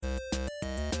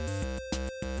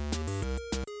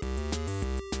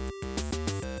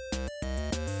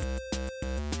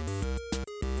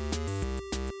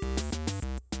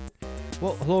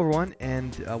Well, hello everyone,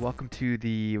 and welcome to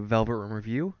the Velvet Room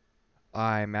Review.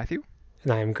 I'm Matthew,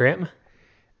 And I'm Graham.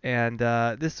 and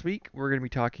this week we're going to be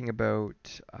talking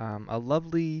about a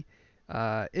lovely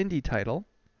indie title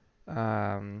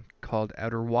called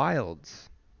Outer Wilds.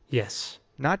 Yes,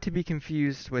 Not to be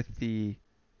confused with the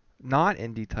not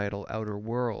indie title Outer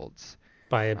Worlds.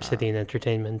 by Uh, Obsidian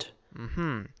Entertainment.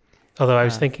 mm-hmm. Although I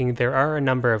was Uh, thinking there are a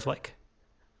number of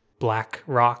black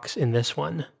rocks in this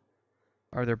one.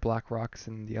 are there black rocks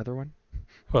in the other one?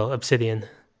 Well, Obsidian.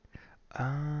 Of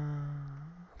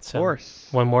So course,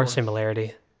 one of more course.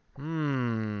 similarity.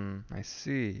 I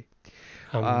see.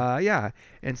 Um, Yeah,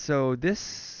 and so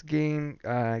this game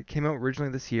came out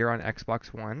originally this year on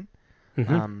Xbox One.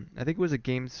 hmm I think it was a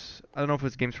games. I don't know if it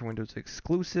was Games for Windows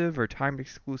exclusive or timed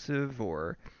exclusive,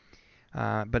 but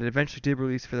it eventually did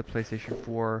release for the PlayStation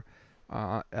 4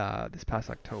 this past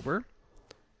October.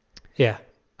 yeah,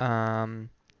 Um,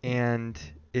 and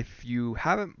if you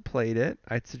haven't played it,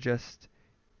 I'd suggest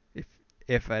if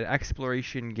if an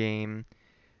exploration game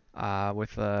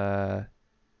with a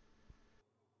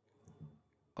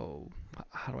oh,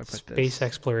 how do I put space this?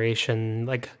 exploration,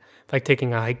 like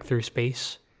taking a hike through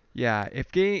space. Yeah,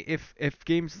 if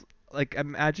games like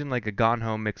imagine like a Gone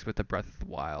Home mixed with a Breath of the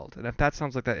Wild, and if that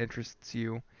sounds like that interests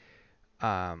you,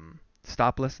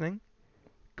 stop listening.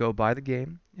 Go buy the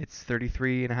game. It's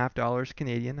 $33.50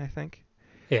 Canadian, I think.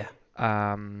 Yeah,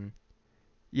 Um,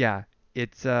 yeah,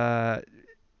 it's to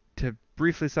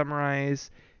briefly summarize,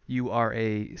 you are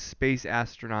a space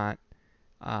astronaut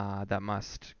that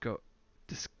must go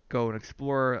and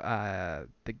explore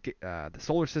the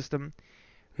solar system.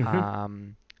 hmm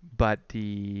Um, but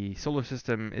the solar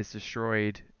system is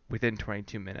destroyed within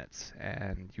 22 minutes,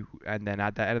 and then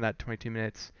at the end of that 22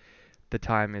 minutes, the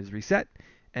time is reset,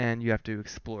 and you have to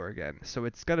explore again. So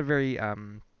it's got a very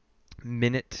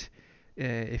minute,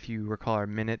 if you recall our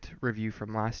minute review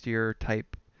from last year,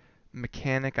 type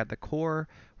mechanic at the core,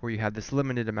 where you have this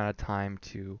limited amount of time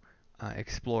to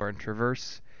explore and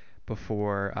traverse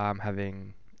before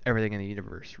having everything in the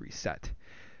universe reset.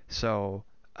 So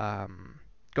um,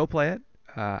 go play it.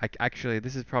 Actually,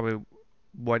 this is probably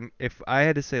one. If I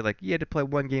had to say like you had to play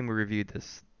one game we reviewed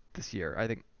this year, I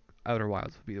think Outer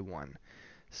Wilds would be the one.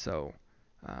 So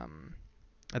um,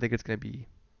 I think it's going to be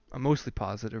a mostly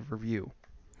positive review.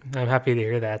 I'm happy to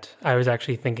hear that. I was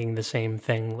actually thinking the same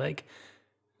thing.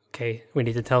 Okay, we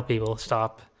need to tell people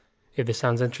stop. If this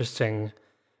sounds interesting,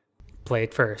 play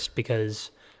it first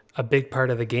because a big part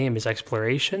of the game is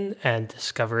exploration and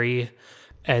discovery.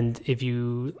 And if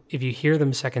you hear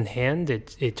them secondhand,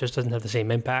 it just doesn't have the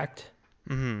same impact.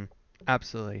 Hmm.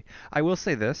 Absolutely. I will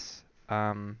say this.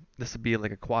 This would be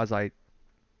like a quasi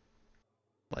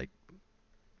like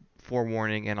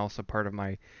forewarning and also part of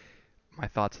my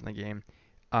thoughts on the game.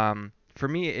 For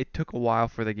me, it took a while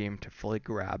for the game to fully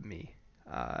grab me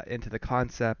into the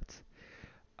concept.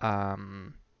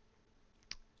 Um,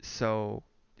 so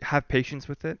have patience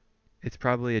with it. It's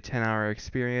probably a 10-hour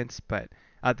experience, but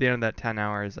at the end of that 10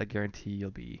 hours, I guarantee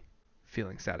you'll be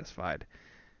feeling satisfied.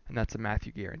 And that's a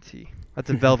Matthew guarantee. That's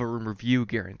a Velvet Room review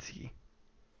guarantee.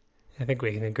 I think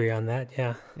we can agree on that.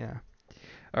 Yeah, Yeah.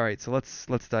 All right, so let's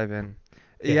dive in.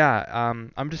 yeah, Yeah,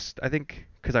 I think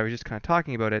because I was just kind of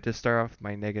talking about it to start off with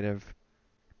my negative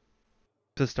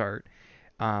to start.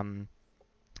 Um,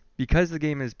 because the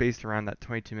game is based around that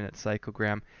 22-minute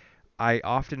cyclogram, I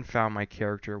often found my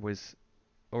character was,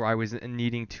 or I was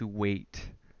needing to wait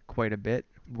quite a bit,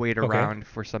 wait okay. around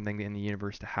for something in the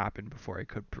universe to happen before I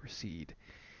could proceed.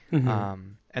 hmm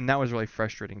And that was really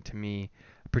frustrating to me,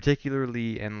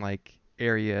 particularly in like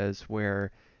areas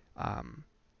where um,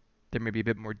 they may be a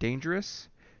bit more dangerous.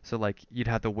 So like you'd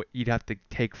have to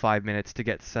take 5 minutes to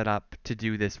get set up to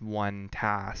do this one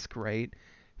task, right?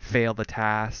 Fail the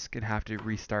task and have to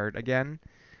restart again.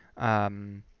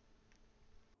 Um,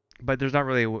 but there's not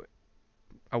really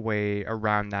a way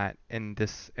around that in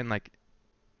this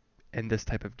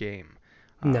type of game.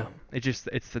 No.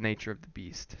 It's the nature of the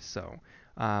beast. So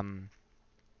um,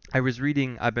 I've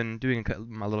been doing a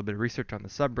little bit of research on the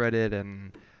subreddit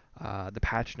and the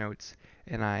patch notes,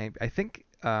 and I think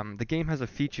the game has a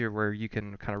feature where you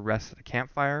can kind of rest at a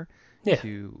campfire Yeah.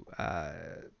 to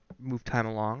move time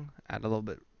along at a little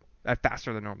bit at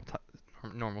faster than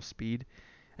normal speed,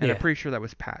 and I'm Yeah. pretty sure that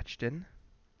was patched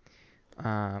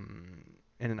um,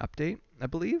 in an update, I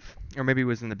believe, or maybe it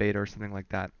was in the beta or something like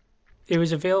that. It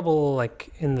was available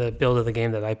in the build of the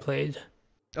game that I played,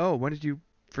 Oh, when did you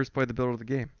first play the build of the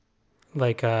game?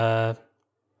 like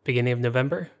beginning of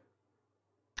November.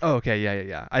 Oh, okay,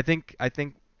 yeah. I think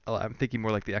I'm thinking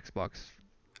more like the Xbox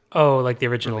Oh, like the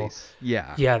original. release.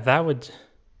 Yeah. Yeah, that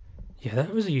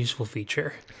was a useful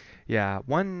feature. Yeah.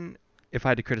 One. if I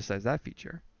had to criticize that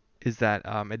feature, is that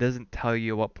it doesn't tell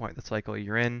you what point the cycle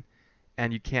you're in,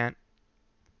 and you can't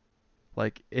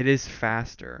like it is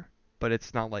faster, but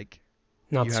it's not like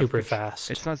Not you have super control.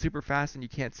 fast. It's not super fast, and you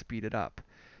can't speed it up.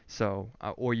 So,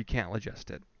 or you can't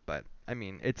adjust it. But I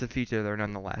mean, it's a feature there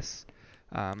nonetheless.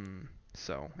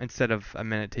 So instead of a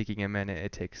minute taking a minute,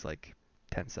 it takes like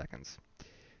 10 seconds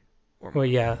or Well, more.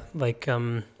 yeah, like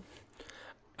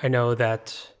I know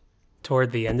that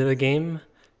toward the end of the game,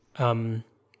 um,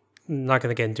 not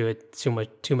going to get into it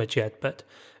too much yet, but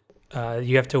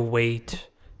you have to wait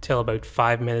till about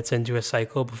 5 minutes into a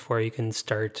cycle before you can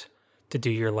start to do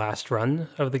your last run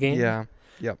of the game. Yeah.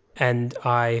 Yep. And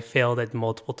I failed it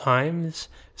multiple times,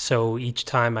 so each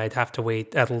time I'd have to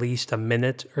wait at least a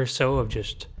minute or so of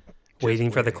just Just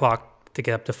waiting for the waiting. clock to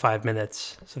get up to 5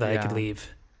 minutes so that I could Yeah. leave.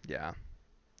 Yeah.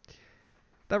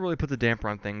 That really puts a damper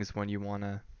on things when you want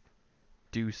to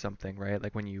do something, right?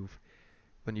 Like when you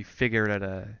figured out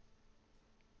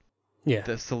Yeah,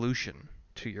 the solution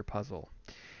to your puzzle.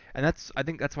 And that's I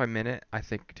think that's why minute I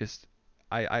think just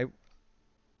I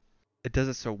it does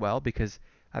it so well because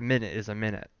a minute is a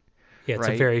minute, yeah, it's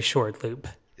a right? very short loop.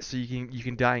 So you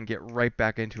can die and get right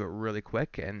back into it really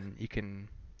quick, and you can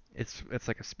it's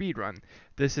like a speed run.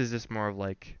 This is just more of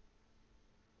like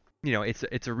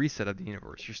it's a reset of the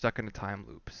universe. You're stuck in a time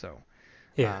loop. So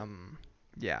Yeah, um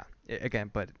yeah, again,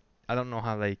 but I don't know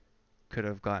how they could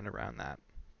have gotten around that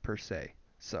per se.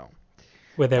 So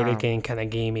without it um getting kind of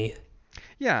gamey.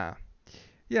 yeah,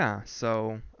 yeah.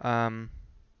 So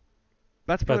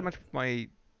that's pretty But much my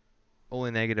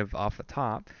only negative off the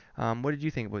top. What did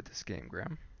you think about this game,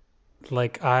 Graham?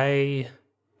 like I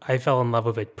fell in love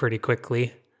with it pretty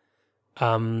quickly.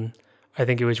 Um, I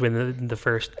think it was within the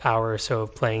first hour or so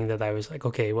of playing that I was like,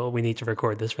 okay, well, we need to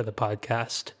record this for the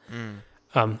podcast.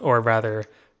 Mm. Or rather,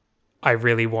 I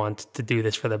really want to do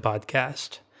this for the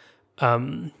podcast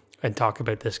and talk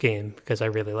about this game because I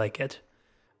really like it.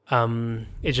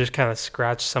 It just kind of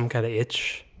scratched some kind of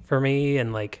itch for me,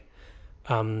 and like,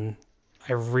 um,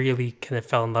 I really kind of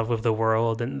fell in love with the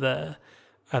world and the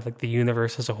like the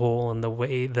universe as a whole and the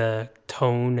way the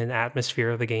tone and atmosphere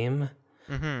of the game.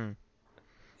 Mm-hmm.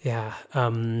 Yeah,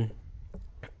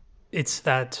 it's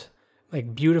that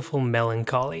like beautiful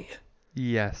melancholy.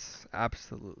 Yes,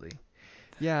 absolutely.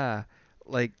 Yeah,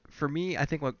 like for me, I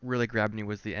think what really grabbed me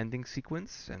was the ending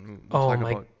sequence, and Oh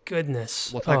my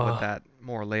goodness. we'll talk about Oh, that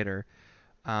more later.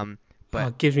 Um, oh, but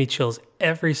it gives me chills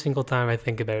every single time I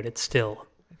think about it still.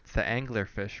 it's the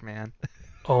anglerfish, man.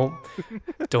 Oh,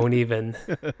 don't even.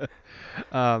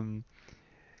 um,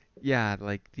 yeah,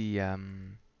 like the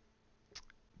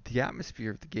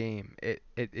atmosphere of the game.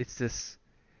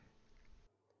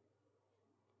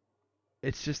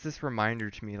 It's just this reminder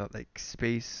to me that like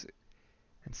space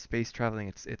and space traveling,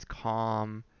 it's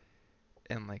calm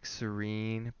and like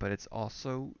serene, but it's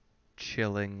also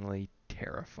chillingly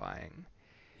terrifying.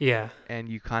 Yeah, And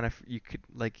you could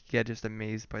like get just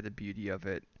amazed by the beauty of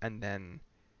it and then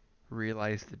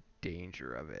realize the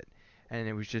danger of it. And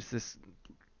it was just this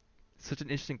such an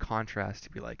interesting contrast to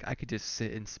be like I could just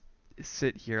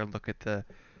sit here and look at the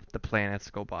planets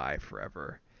go by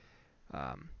forever.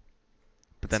 Um,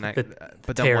 but it's then like I the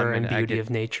but then one terror and minute I beauty get of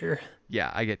nature.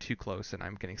 yeah, I get too close and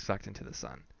I'm getting sucked into the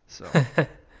sun. So,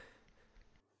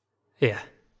 Yeah.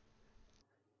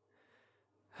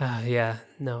 Yeah,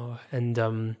 no.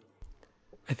 And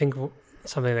I think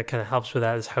something that kind of helps with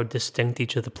that is how distinct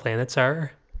each of the planets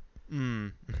are.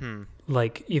 mm-hmm.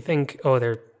 Like, you think, oh,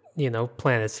 they're,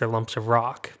 planets, they're lumps of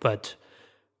rock, but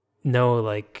no,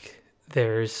 like,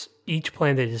 there's each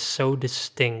planet is so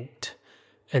distinct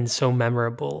and so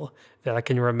memorable that I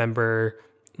can remember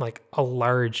like a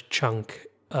large chunk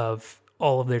of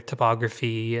all of their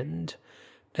topography and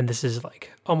this is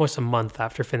like almost a month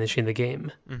after finishing the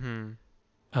game.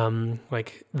 Mm-hmm.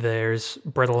 Like there's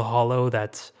Brittle Hollow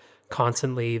that's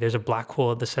constantly there's a black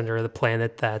hole at the center of the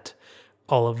planet that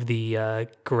all of the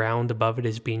ground above it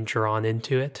is being drawn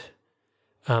into it.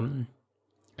 Um,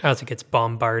 as it gets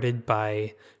bombarded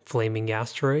by flaming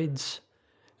asteroids.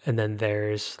 And then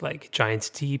there's like Giant's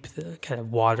Deep, the kind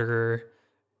of water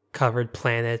covered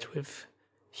planet with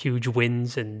huge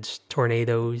winds and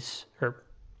tornadoes or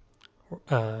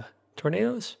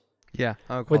tornadoes. Yeah,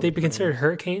 I would Would call they them be considered tornadoes.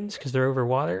 hurricanes because they're over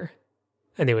water?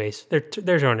 Anyways, they're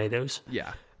tornadoes.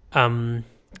 Yeah. Um,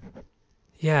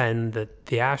 yeah, and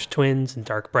the Ash Twins and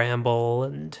Dark Bramble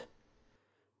and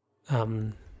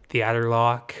um, the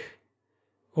Adderlock.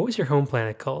 What was your home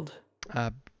planet called? Uh,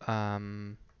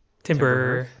 um,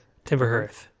 Timber Timberhearth. Timberhearth.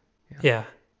 Timberhearth. Yeah. Yeah.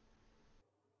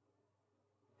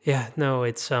 Yeah, no,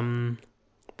 it's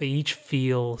they each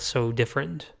feel so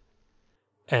different.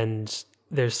 And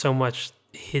there's so much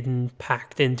hidden,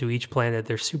 packed into each planet.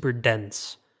 They're super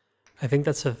dense. I think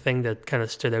that's the thing that kind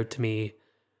of stood out to me,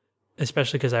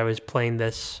 especially because I was playing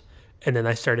this and then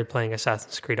I started playing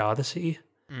Assassin's Creed Odyssey.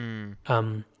 Mm.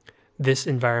 Um, this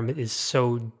environment is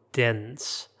so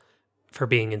dense for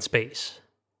being in space.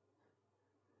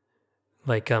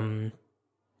 Like,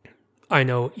 I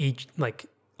know each, like,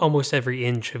 almost every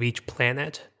inch of each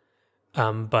planet,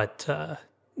 but,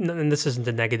 and this isn't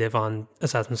a negative on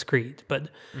Assassin's Creed, but,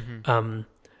 Mm-hmm. um,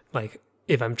 like,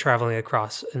 if I'm traveling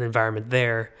across an environment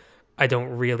there, I don't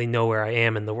really know where I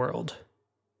am in the world.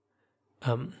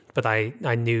 But I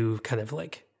knew kind of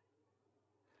like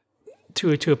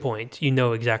to a point, you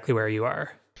know exactly where you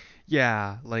are.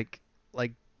 Yeah, like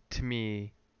to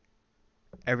me,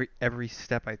 every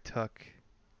step I took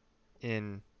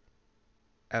in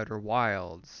Outer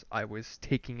Wilds, I was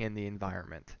taking in the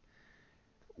environment.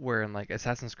 Where in like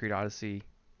Assassin's Creed Odyssey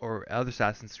or other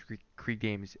Creed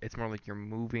games, it's more like you're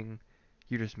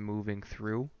just moving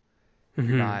through. You're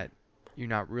Hmm. not you're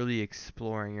not really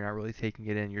exploring, you're not really taking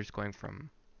it in, you're just going from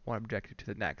one objective to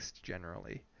the next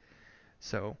generally.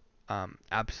 So,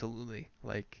 absolutely.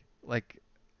 Like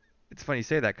it's funny you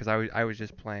say that because I was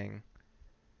just playing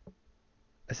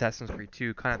Assassin's Creed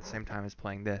 2 kind of at the same time as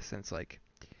playing this, and it's like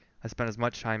I spent as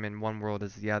much time in one world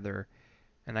as the other,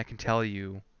 and I can tell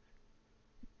you,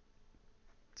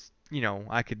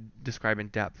 I could describe in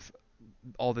depth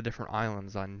all the different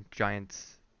islands on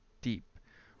Giant's Deep,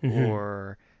 Hmm.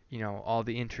 or all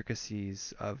the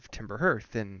intricacies of Timber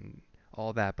Hearth and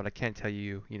all that, but I can't tell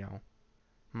you,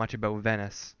 much about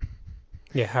Venice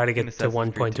Yeah, how to in get to Assassin's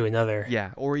one Creed point to 2. another.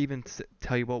 Yeah, or even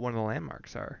tell you what one of the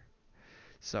landmarks are.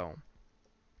 So,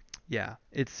 yeah,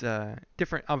 it's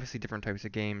different, obviously different types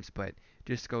of games, but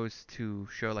just goes to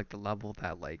show like the level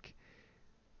that like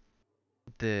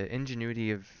the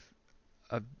ingenuity of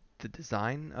the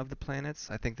design of the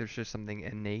planets. I think there's just something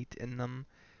innate in them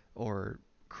or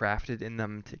crafted in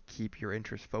them to keep your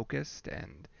interest focused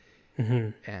Hmm.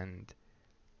 and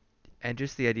and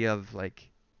just the idea of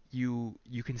like you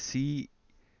can see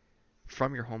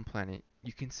from your home planet,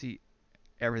 you can see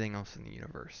everything else in the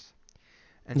universe.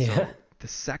 And Yeah, so the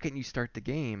second you start the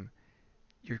game,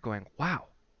 you're going, "Wow,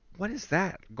 what is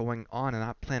that going on in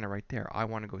that planet right there? I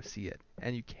want to go see it."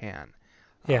 And you can.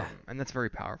 yeah, And that's very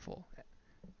powerful.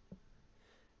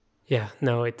 yeah.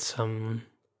 No, it's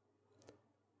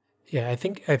yeah. I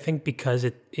think because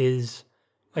it is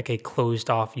like a closed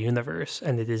off universe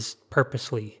and it is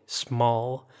purposely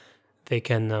small, they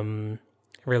can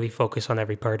really focus on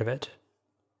every part of it.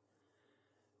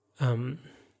 Um,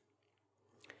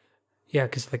 yeah,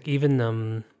 because like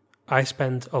even I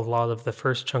spent a lot of the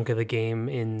first chunk of the game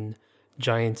in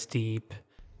Giant's Deep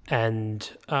and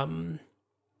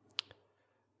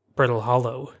Brittle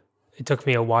Hollow. It took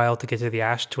me a while to get to the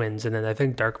Ash Twins, and then I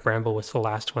think Dark Bramble was the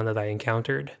last one that I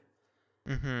encountered,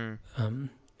 Mhm. um,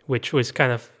 which was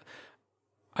kind of.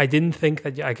 I didn't think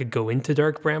that I could go into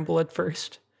Dark Bramble at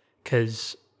first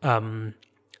because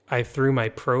I threw my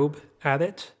probe at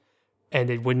it and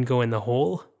it wouldn't go in the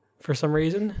hole for some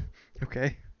reason.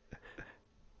 Okay.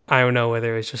 I don't know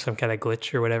whether it's just some kind of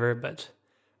glitch or whatever, but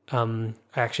I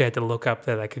actually had to look up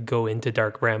that I could go into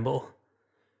Dark Bramble.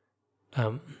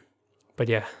 Um, but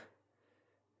yeah,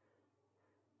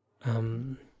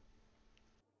 um,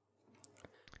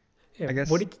 yeah. I What guess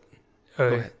did? go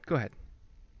Uh, ahead. Go ahead.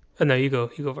 no, you go.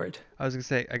 You go for it. I was gonna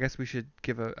say, I guess we should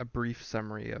give a brief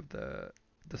summary of the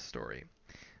story.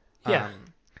 Yeah. Um,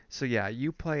 so yeah,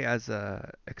 you play as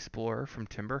a explorer from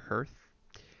Timber Hearth,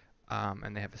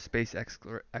 and they have a space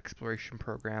exploration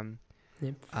program.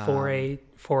 Yep. Um,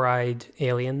 Four-eyed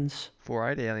aliens.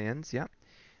 four-eyed aliens, yeah.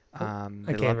 Oh, I They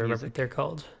can't love remember what they're music.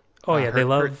 called. Oh yeah, they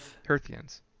love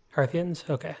Hearthians. Hearthians.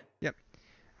 Okay. Yep,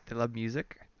 they love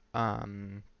music.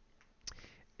 Um,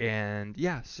 and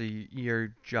yeah, so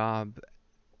your job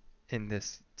in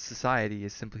this society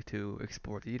is simply to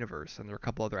explore the universe, and there are a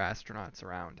couple other astronauts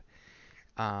around.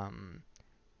 Um,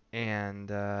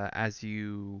 and as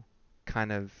you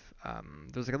kind of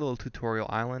there's like a little tutorial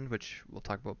island which we'll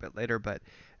talk about a bit later, but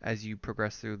as you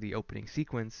progress through the opening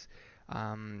sequence,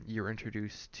 you're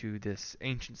introduced to this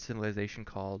ancient civilization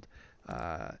called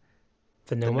uh,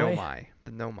 The the Nomai.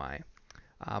 Nomai,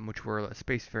 which were a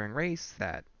spacefaring race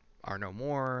that are no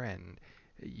more, and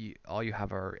all you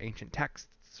have are ancient texts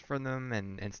from them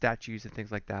and statues and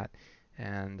things like that.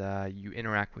 And you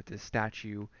interact with this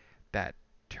statue that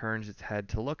turns its head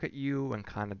to look at you and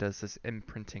kind of does this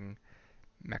imprinting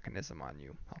mechanism on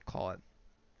you, I'll call it.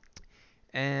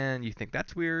 And you think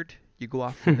that's weird. You go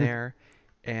off from there,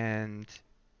 and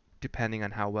depending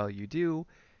on how well you do,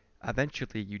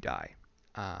 eventually you die.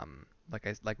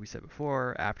 Like we said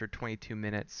before, after 22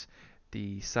 minutes,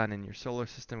 the sun in your solar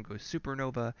system goes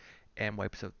supernova and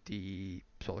wipes out the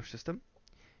solar system,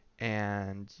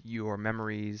 and your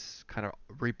memories kind of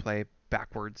replay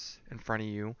backwards in front of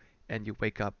you, and you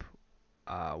wake up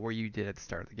where you did at the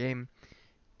start of the game,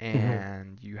 Hmm.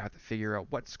 and you have to figure out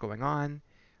what's going on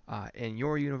in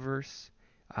your universe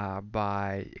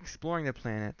by exploring the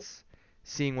planets,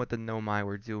 seeing what the Nomai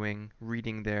were doing,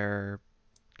 reading their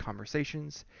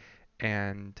conversations,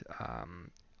 and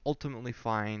ultimately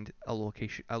find a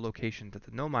location that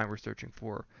the Nomai were searching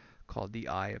for called the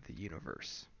Eye of the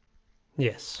Universe.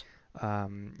 Yes.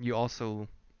 You also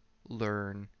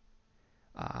learn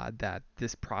that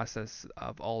this process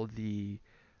of all of the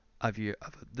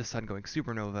sun going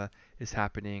supernova is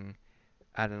happening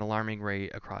at an alarming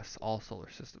rate across all solar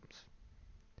systems.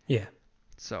 Yeah.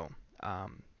 So,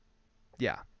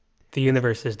 yeah, The it's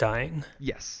universe is dying.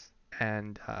 yes,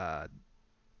 and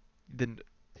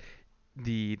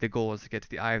the the goal is to get to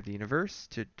the eye of the universe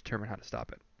to determine how to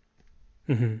stop it.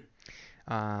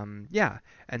 Hmm. Yeah,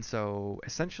 and so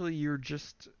essentially you're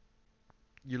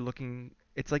looking.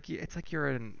 It's like you're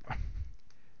an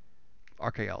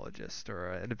archaeologist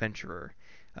or an adventurer.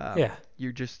 Yeah.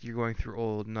 You're going through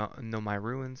old Nomai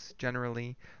ruins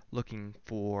generally, looking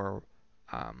for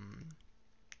um,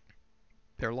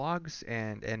 their logs,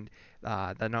 and the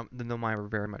Nomai were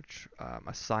very much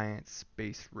a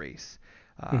science-based race.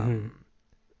 Hmm.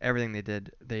 Everything they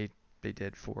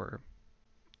did for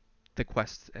the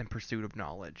quest and pursuit of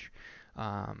knowledge,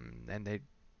 and they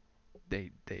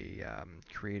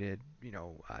created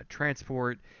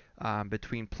transport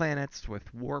between planets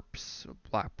with warps,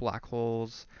 black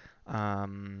holes.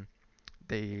 Um,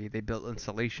 they built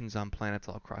installations on planets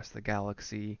all across the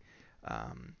galaxy,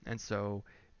 and so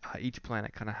each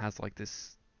planet kind of has like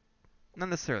this, not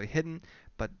necessarily hidden,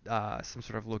 but some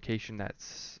sort of location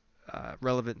that's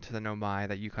relevant to the Nomai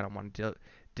that you kind of want to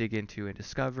dig into and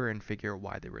discover and figure out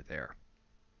why they were there.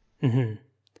 Hmm.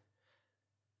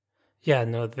 Yeah.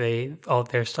 No, all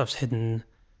their stuff's hidden,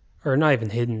 or not even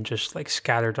hidden, just like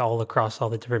scattered all across all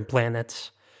the different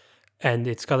planets. And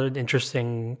it's got an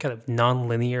interesting kind of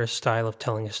non-linear style of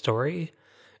telling a story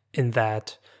in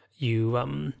that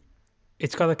you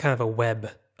it's got a kind of a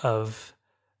web of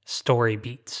story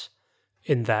beats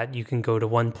in that you can go to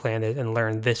one planet and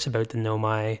learn this about the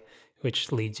Nomai,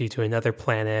 which leads you to another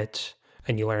planet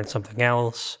and you learn something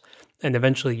else. And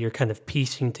eventually you're kind of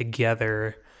piecing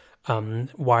together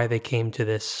why they came to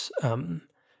this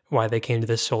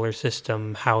solar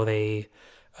system, how they,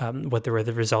 what the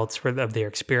results were of their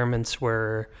experiments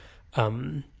were,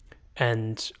 um,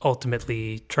 and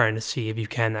ultimately trying to see if you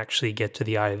can actually get to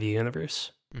the eye of the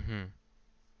universe. Hmm.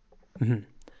 Mhm.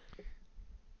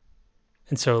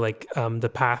 And so, like,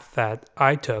 the path that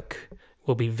I took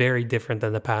will be very different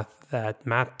than the path that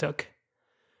Matt took.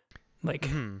 Like,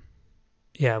 Hmm.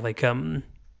 yeah, like,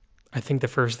 I think the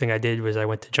first thing I did was I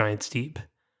went to Giant's Deep,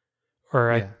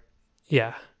 or Yeah.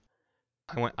 yeah,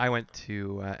 I went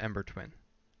to Ember Twin.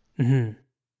 hmm,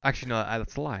 Actually, no,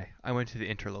 that's a lie. I went to the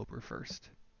Interloper first.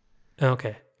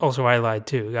 okay. Also, I lied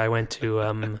too. I went to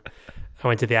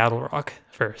the Adel Rock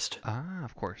first. Ah,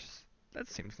 of course. That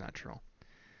seems natural.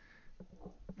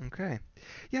 Okay.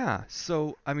 Yeah.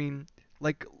 So, I mean,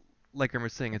 like like I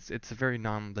was saying, it's a very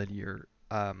non-linear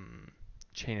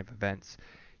chain of events.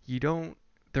 You don't.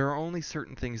 There are only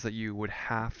certain things that you would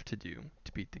have to do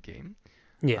to beat the game.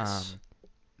 Yes. Um,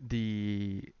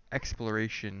 the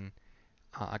exploration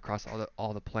across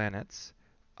all the planets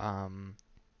um,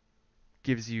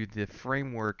 gives you the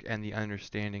framework and the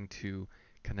understanding to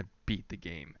kind of beat the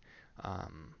game.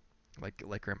 Um, like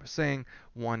Graham was saying,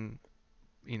 one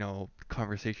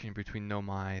conversation between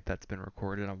Nomai that's been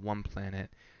recorded on one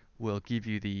planet will give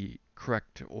you the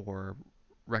correct or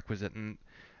requisite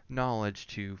knowledge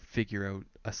to figure out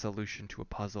a solution to a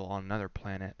puzzle on another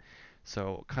planet.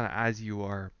 So kind of as you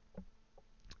are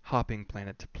hopping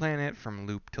planet to planet from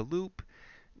loop to loop,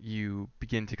 you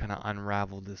begin to kind of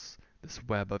unravel this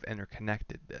web of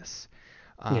interconnectedness.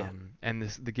 Yeah. And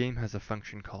the game has a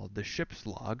function called the ship's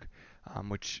log,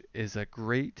 which is a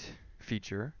great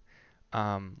feature,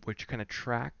 which kind of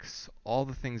tracks all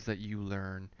the things that you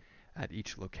learn at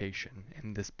each location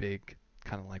in this big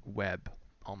kind of like web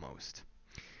almost.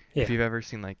 If Yeah. you've ever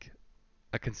seen like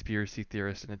a conspiracy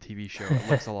theorist in a TV show, it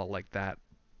looks a lot like that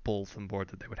bulletin board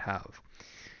that they would have.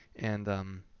 And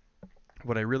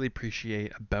what I really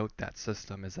appreciate about that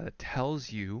system is that it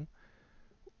tells you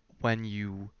when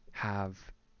you have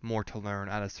more to learn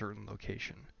at a certain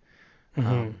location.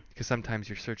 Hmm. Because sometimes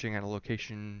you're searching at a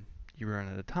location you run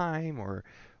at a time, or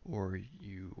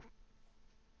you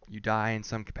die in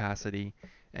some capacity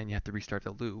and you have to restart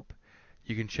the loop.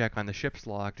 you can check on the ship's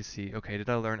log to see, okay, did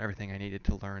I learn everything I needed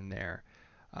to learn there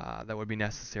that would be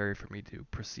necessary for me to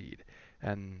proceed?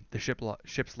 And the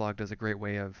ship's log does a great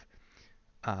way of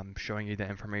showing you the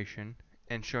information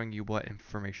and showing you what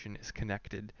information is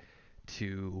connected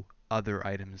to other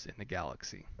items in the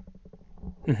galaxy.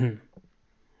 Hmm.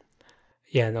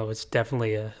 Yeah, no, it's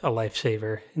definitely a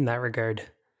lifesaver in that regard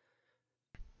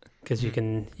because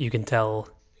Hmm. you can tell,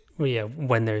 well, yeah,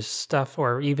 when there's stuff,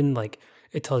 or even like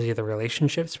it tells you the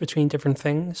relationships between different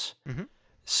things. Hmm.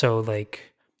 So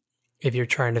like if you're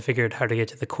trying to figure out how to get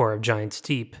to the core of Giant's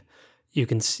Deep, you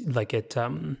can see, like it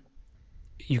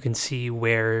you can see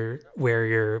where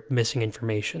you're missing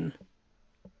information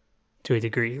to a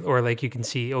degree, or like you can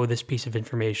see, oh, this piece of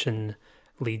information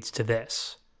leads to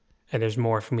this, and there's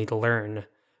more for me to learn.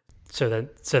 So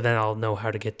then I'll know how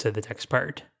to get to the next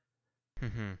part.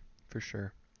 Hmm. For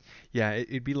sure. Yeah,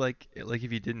 it'd be like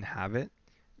if you didn't have it,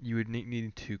 you would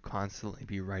need to constantly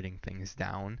be writing things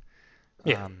down,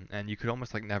 Yeah, and you could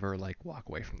almost like never like walk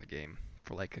away from the game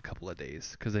for like a couple of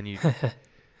days, because then you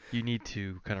need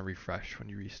to kind of refresh when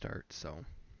you restart. So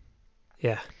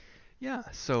yeah, yeah,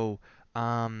 so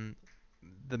um,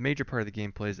 the major part of the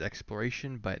gameplay is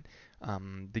exploration, but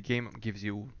the game gives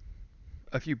you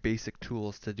a few basic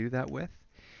tools to do that with.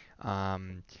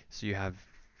 So you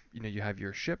have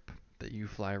your ship that you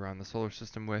fly around the solar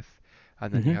system with,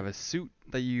 and then you hmm, have a suit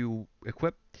that you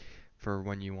equip for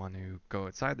when you want to go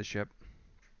outside the ship,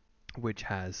 which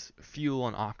has fuel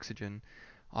and oxygen.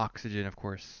 Oxygen, of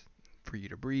course, for you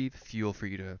to breathe, fuel for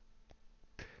you to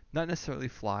not necessarily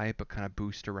fly, but kind of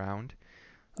boost around.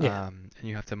 yeah, And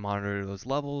you have to monitor those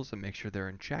levels and make sure they're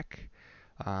in check.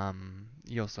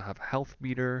 You also have a health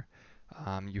meter.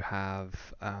 You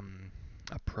have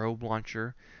a probe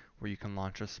launcher where you can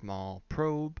launch a small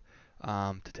probe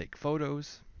to take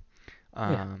photos.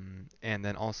 yeah, And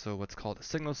then also what's called a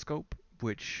signal scope,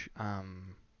 which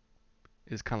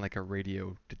is kind of like a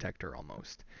radio detector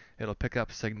almost. It'll pick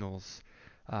up signals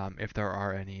if there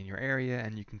are any in your area,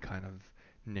 and you can kind of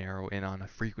narrow in on a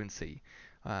frequency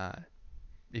uh,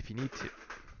 if you need to.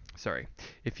 Sorry,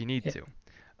 if you need yeah. to.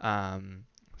 Um,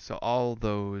 so all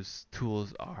those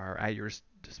tools are at your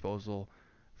disposal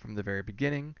from the very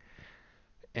beginning,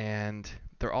 and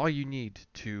they're all you need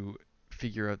to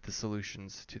figure out the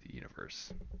solutions to the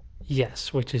universe.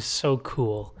 Yes, which is so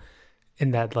cool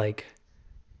in that like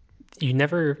you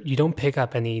don't pick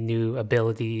up any new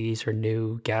abilities or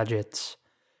new gadgets.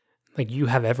 Like you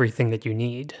have everything that you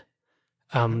need.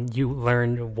 Hmm. You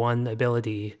learn one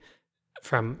ability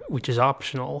from which is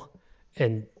optional,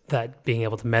 and that being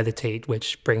able to meditate,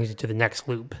 which brings you to the next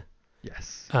loop,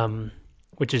 Yes. um,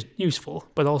 which is useful,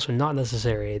 but also not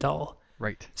necessary at all.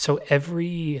 Right. So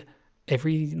every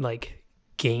like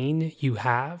gain you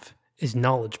have is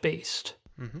knowledge based,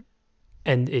 Hmm.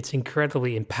 and it's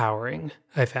incredibly empowering.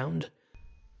 I found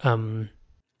um,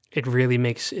 it really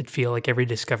makes it feel like every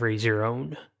discovery is your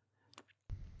own,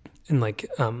 and like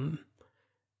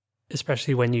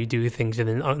especially when you do things in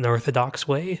an unorthodox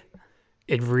way,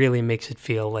 it really makes it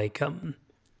feel like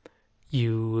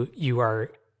you are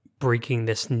breaking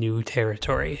this new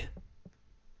territory.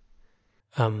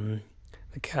 Um,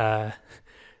 like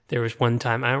there was one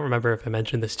time, I don't remember if I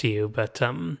mentioned this to you, but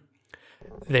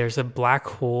there's a black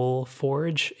hole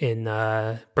forge in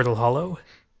Brittle Hollow.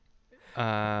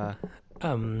 Uh,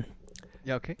 Um,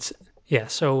 yeah. Okay. yeah.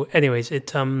 So, anyways,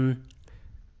 it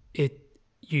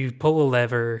you pull a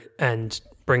lever and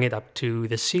bring it up to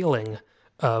the ceiling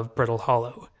of Brittle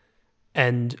Hollow,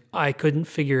 and I couldn't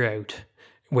figure out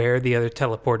where the other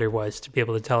teleporter was to be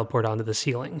able to teleport onto the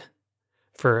ceiling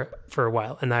for a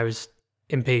while, and I was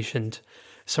impatient,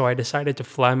 so I decided to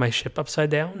fly my ship upside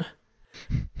down,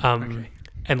 um, Okay.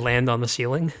 and land on the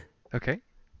ceiling, Okay.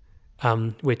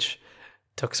 which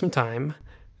took some time.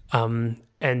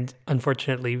 And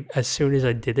unfortunately, as soon as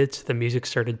I did it, the music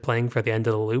started playing for the end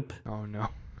of the loop. Oh no.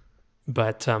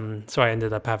 But so I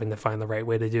ended up having to find the right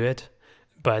way to do it.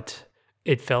 But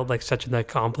it felt like such an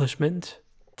accomplishment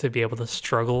to be able to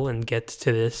struggle and get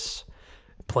to this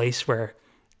place where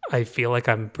I feel like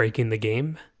I'm breaking the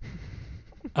game.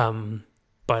 Um,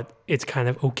 but it's kind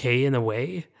of okay in a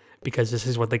way because this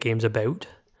is what the game's about.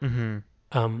 Hmm.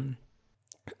 Um,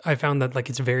 I found that like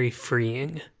it's very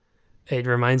freeing. It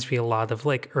reminds me a lot of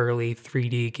like early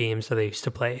 3D games that I used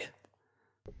to play.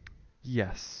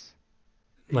 Yes.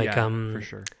 Like Yeah, for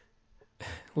sure.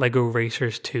 Lego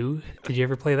Racers 2. Did you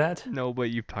ever play that? No, but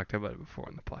you've talked about it before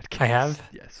on the I podcast. have.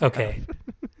 Yes, you have. Okay.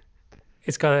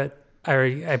 It's got a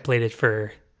I played it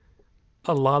for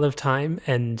a lot of time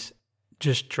and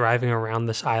just driving around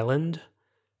this island,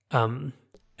 um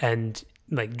and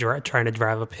like trying to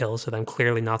drive up hills that I'm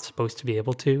clearly not supposed to be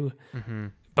able to,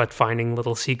 Mhm. but finding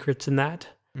little secrets in that.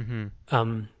 Mhm.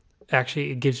 Um,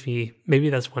 Actually, it gives me, maybe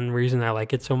that's one reason I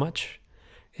like it so much,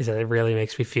 is that it really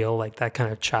makes me feel like that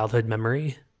kind of childhood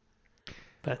memory.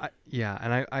 But Yeah,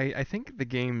 and I think the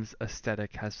game's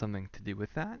aesthetic has something to do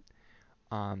with that.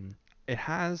 It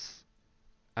has.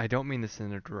 I don't mean this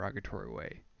in a derogatory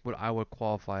way. What I would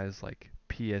qualify as like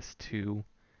PS2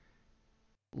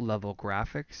 level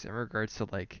graphics in regards to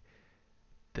like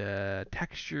the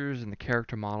textures and the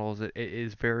character models. It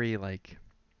is very like,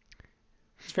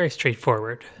 it's very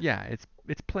straightforward. yeah, it's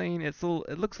plain. It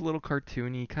looks a little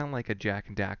cartoony, kind of like a Jack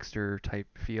and Daxter type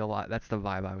feel. That's the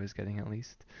vibe I was getting at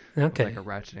least, of like a Okay.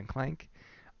 Ratchet and Clank.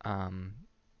 Um,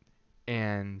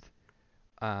 and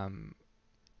um,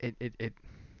 it it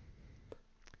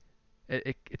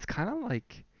it, it's kind of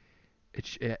like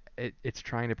it's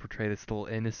trying to portray this little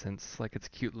innocence, like it's a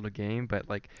cute little game, but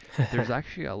like there's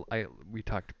actually we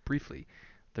talked briefly.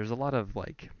 There's a lot of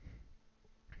like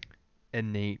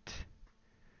innate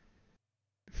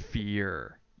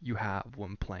fear you have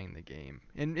when playing the game.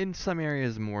 In some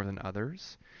areas more than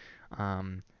others.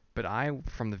 Um, but I,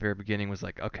 from the very beginning, was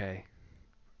like, okay,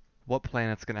 what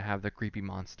planet's gonna have the creepy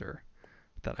monster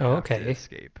that I Oh, have to okay.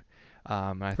 escape?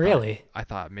 And Really? I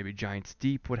thought maybe Giants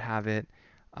Deep would have it.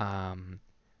 Um,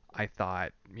 I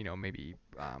thought, maybe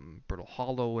Brittle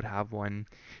Hollow would have one.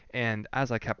 And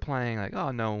as I kept playing, like,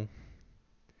 oh no,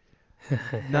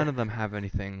 none of them have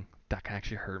anything that can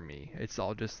actually hurt me. It's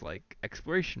all just like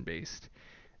exploration based.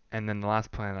 And then the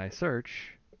last planet I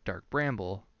search, Dark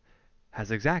Bramble,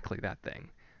 has exactly that thing.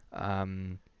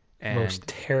 Um, The most and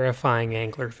terrifying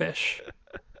anglerfish.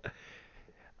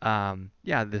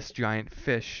 yeah, this giant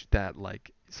fish that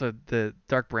like, so the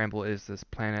Dark Bramble is this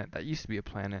planet that used to be a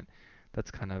planet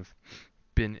that's kind of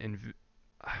been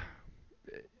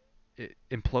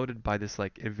imploded by this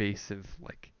like invasive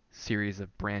like series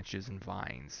of branches and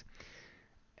vines,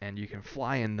 and you can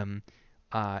fly in them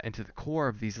into the core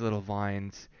of these little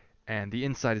vines, and the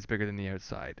inside is bigger than the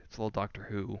outside. It's a little Doctor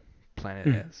Who Hmm.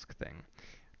 planet-esque thing,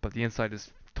 but the inside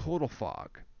is total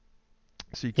fog,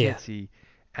 so you Yeah. can't see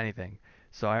anything.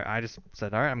 So I just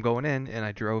said, all right, I'm going in, and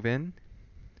I drove in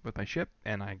with my ship,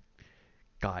 and I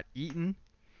got eaten,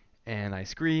 and I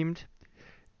screamed,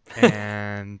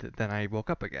 and then I woke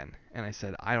up again, and I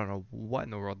said, I don't know what in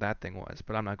the world that thing was,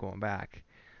 but I'm not going back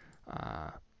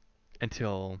uh,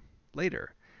 until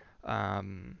later.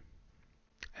 Um,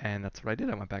 and that's what I did.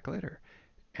 I went back later,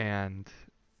 and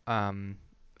um,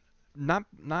 not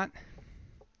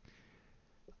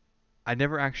I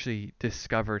never actually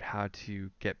discovered how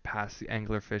to get past the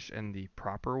anglerfish in the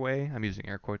proper way. I'm using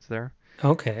air quotes there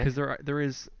Okay. because there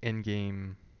is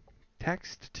in-game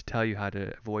text to tell you how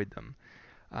to avoid them.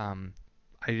 Um,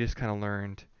 I just kind of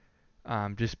learned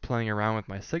just playing around with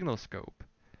my signal scope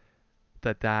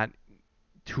that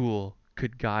tool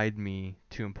could guide me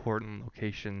to important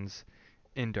locations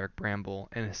in Dark Bramble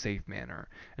in a safe manner.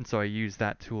 And so I used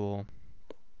that tool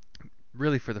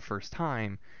really for the first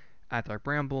time at Dark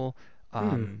Bramble, Hmm.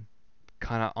 um,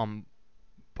 kind of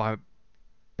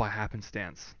by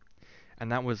happenstance,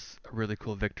 and that was a really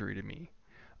cool victory to me.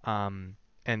 Um,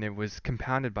 and it was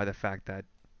compounded by the fact that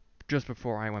just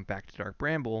before I went back to Dark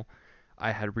Bramble,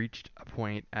 I had reached a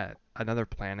point at another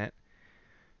planet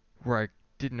where I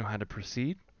didn't know how to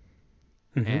proceed,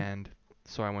 Mm-hmm. and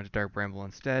so I went to Dark Bramble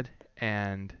instead.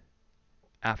 And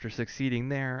after succeeding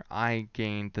there, I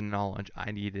gained the knowledge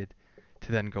I needed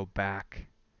to then go back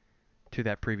to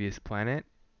that previous planet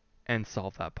and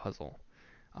solve that puzzle.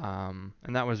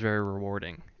 And that was very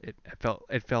rewarding.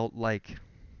 It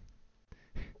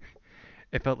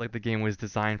felt like the game was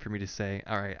designed for me to say,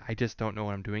 all right, I just don't know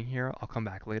what I'm doing here. I'll come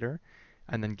back later,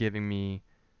 and then giving me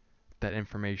that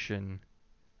information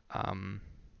um,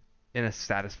 in a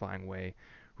satisfying way,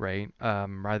 right?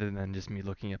 Rather than just me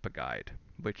looking up a guide,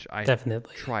 which I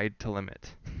Definitely. tried to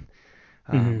limit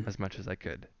Mm-hmm. as much as I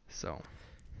could. So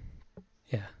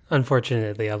Yeah.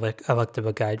 Unfortunately, I looked up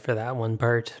a guide for that one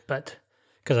part, but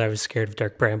because I was scared of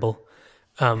Dark Bramble.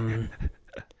 Um.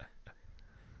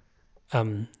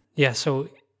 Yeah. So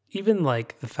even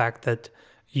like the fact that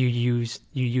you use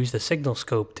the signal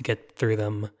scope to get through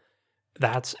them,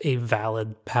 that's a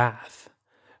valid path.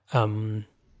 Um.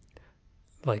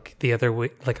 Like the other way,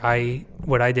 like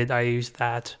what I did, I used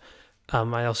that.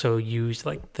 I also used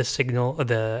like the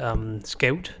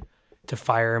scout to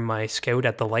fire my scout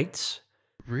at the lights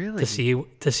really,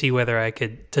 to see whether I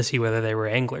could to see whether they were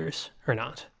anglers or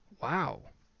not. wow,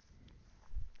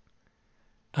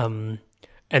 Um,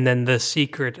 and then the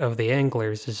secret of the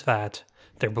anglers is that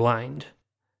they're blind,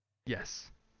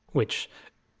 yes, which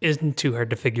isn't too hard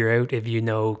to figure out if you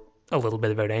know a little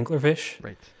bit about anglerfish,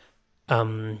 Right.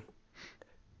 um,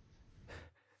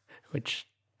 which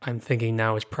I'm thinking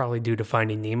now is probably due to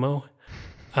Finding Nemo.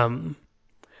 Um,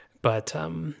 but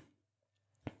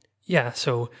yeah,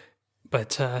 so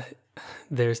but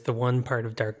there's the one part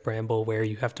of Dark Bramble where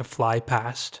you have to fly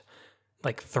past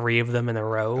like three of them in a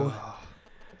row. Oh.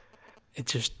 It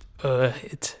just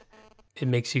it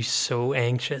makes you so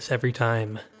anxious every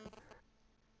time.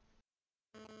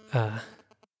 Uh,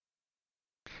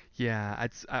 Yeah,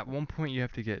 it's at one point you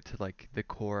have to get to like the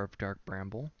core of Dark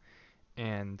Bramble,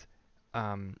 and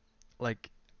um, like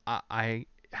I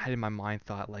had in my mind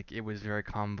thought like it was very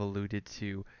convoluted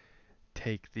to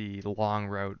take the long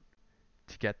route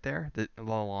to get there, the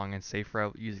long and safe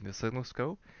route using the signal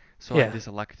scope. So I yeah. just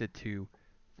elected to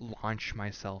launch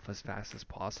myself as fast as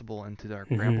possible into Dark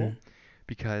Bramble Hmm.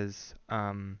 because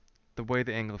the way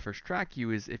the anglerfish track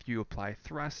you is if you apply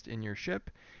thrust in your ship,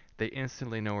 they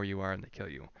instantly know where you are and they kill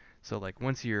you. So like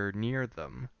once you're near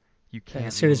them, you As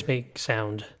can't soon as move. make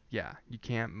sound. Yeah, you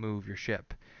can't move your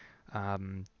ship. So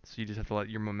you just have to let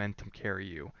your momentum carry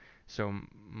you. So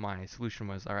my solution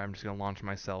was, all right, I'm just gonna launch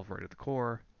myself right at the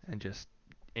core and just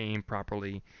aim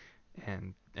properly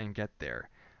and get there.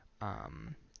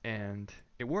 And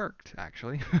it worked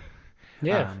actually.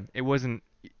 Yeah, It wasn't.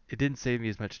 It didn't save me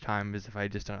as much time as if I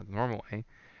had just done it the normal way,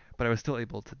 but I was still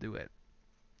able to do it.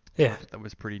 So yeah. that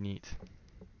was pretty neat.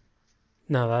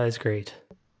 No, that is great.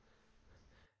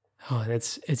 Oh, and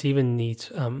it's even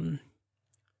neat.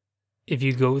 If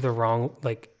you go the wrong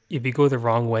if you go the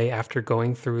wrong way after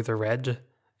going through the red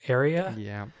area,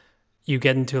 Yeah. you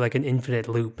get into like an infinite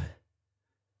loop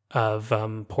of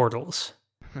portals.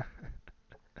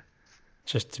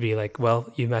 Just to be like,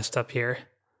 well, you messed up here.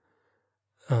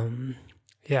 Um,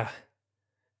 yeah,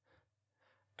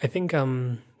 I think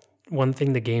one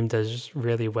thing the game does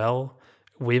really well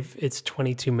with its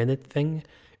 22-minute thing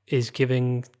is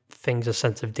giving things a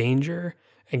sense of danger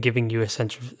and giving you a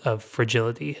sense of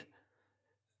fragility.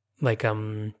 Like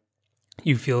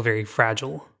you feel very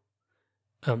fragile.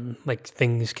 Like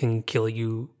things can kill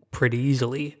you pretty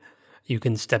easily. You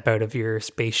can step out of your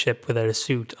spaceship without a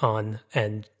suit on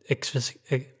and I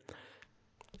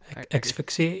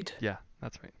asphyxiate. yeah,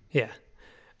 that's right. Yeah.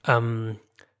 Um,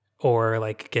 or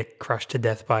like get crushed to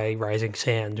death by rising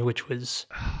sand, which was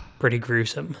pretty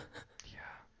gruesome.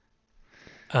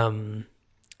 Yeah. Um,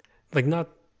 like not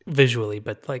visually,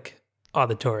 but like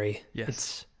auditory. Yes.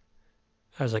 It's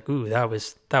I was like, ooh, that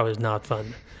was not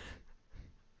fun.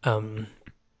 Um,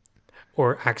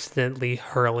 or accidentally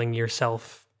hurling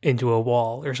yourself into a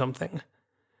wall or something.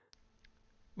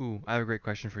 Ooh, I have a great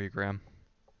question for you, Graham.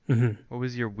 Hmm. What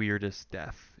was your weirdest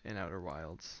death in Outer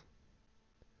Wilds?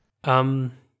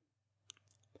 Um,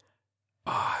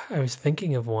 I was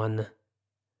thinking of one,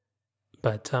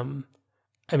 but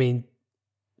I mean,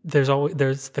 there's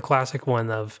the classic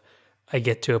one of I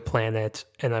get to a planet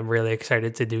and I'm really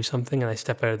excited to do something and I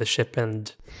step out of the ship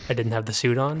and I didn't have the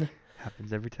suit on.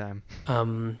 Happens every time.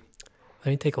 Um,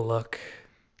 let me take a look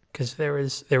because there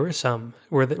were some.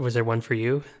 Was there one for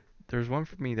you? There's one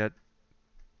for me that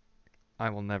I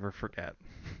will never forget.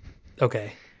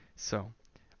 Okay. So,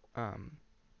 um,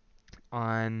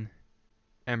 on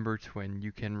Ember Twin,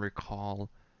 you can recall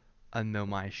a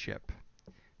Nomai ship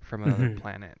from another Hmm.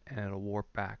 planet, and it'll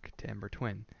warp back to Ember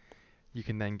Twin. You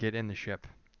can then get in the ship,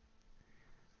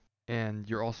 and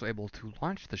you're also able to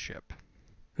launch the ship.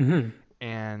 Hmm.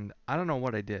 And I don't know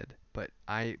what I did, but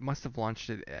I must have launched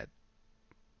it at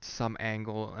some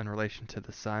angle in relation to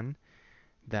the sun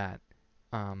that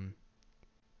um,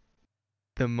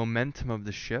 the momentum of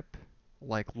the ship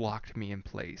like locked me in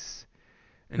place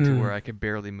into where Mm. I could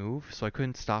barely move, so I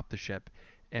couldn't stop the ship,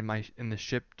 and the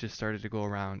ship just started to go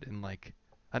around in like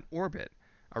an orbit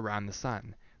around the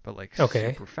sun, but like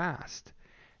Okay. super fast.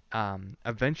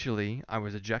 Eventually, I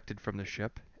was ejected from the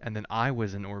ship, and then I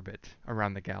was in orbit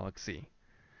around the galaxy,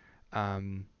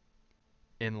 um,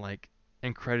 in like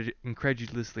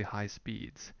incredulously high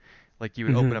speeds. Like you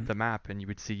would open up Hmm. the map and you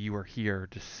would see you were here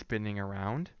just spinning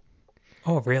around,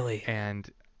 Oh, really? and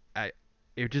I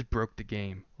it just broke the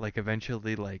game. Like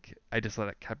eventually, like I just let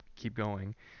it keep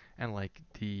going, and like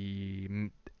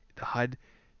the HUD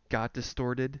got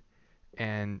distorted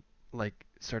and like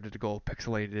started to go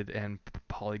pixelated and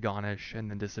polygonish and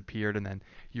then disappeared, and then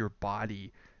your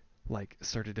body like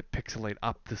started to pixelate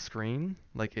up the screen.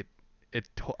 Like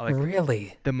like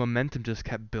Really? the momentum just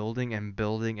kept building and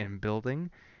building and building,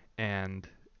 and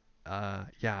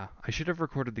yeah, I should have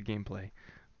recorded the gameplay,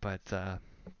 but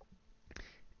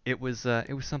it was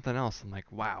something else. I'm like,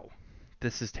 wow,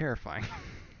 this is terrifying.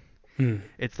 Hmm.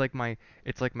 it's like my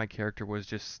it's like my character was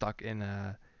just stuck in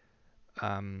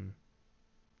um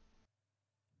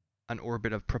an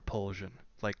orbit of propulsion.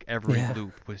 Like every Yeah,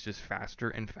 loop was just faster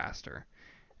and faster,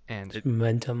 and it's it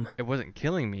momentum. it wasn't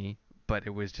killing me, but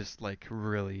it was just like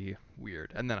really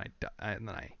weird. And then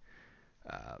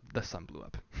the sun blew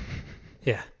up.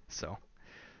 Yeah. So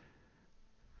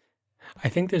I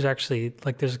think there's actually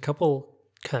like there's a couple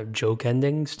kind of joke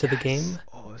endings to the yes. game.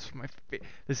 Oh, this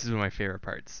is one of my favorite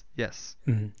parts. Yes.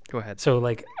 Mhm. Go ahead. So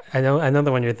like I know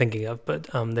the one you're thinking of, but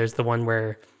there's the one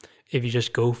where if you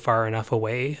just go far enough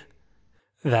away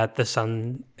that the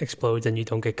sun explodes and you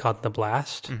don't get caught in the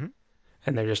blast, Hmm.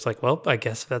 and they're just like, well, I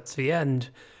guess that's the end.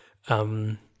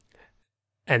 Um,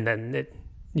 and then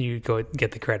you go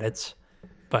get the credits.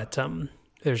 But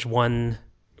there's one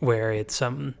where it's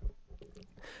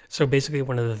so basically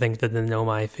one of the things that the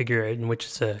Nomai figure out, and which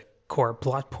is a core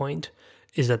plot point,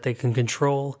 is that they can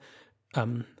control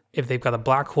if they've got a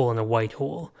black hole and a white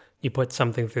hole. You put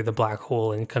something through the black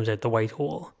hole and it comes out the white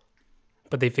hole.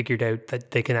 But they figured out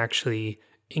that they can actually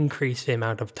increase the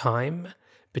amount of time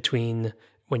between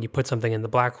when you put something in the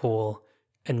black hole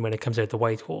and when it comes out the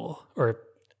white hole, or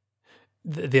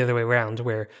the other way around,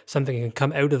 where something can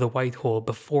come out of the white hole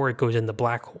before it goes in the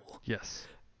black hole. Yes.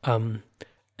 Um,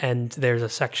 and there's a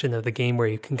section of the game where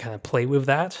you can kind of play with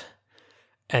that.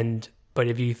 And but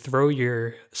if you throw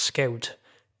your scout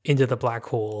into the black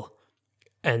hole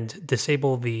and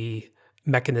disable the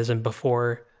mechanism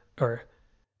or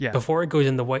Yeah. before it goes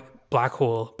in the white black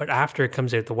hole, but after it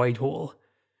comes out the white hole,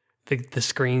 the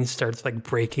screen starts like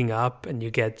breaking up, and you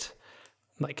get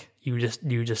like you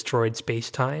destroyed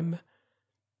space time,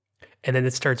 and then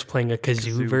it starts playing a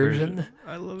kazoo Kazoo version version.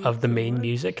 I love it of the so main much.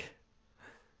 music.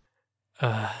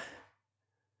 Uh,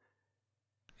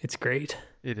 it's great.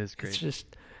 It is It's great.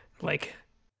 just like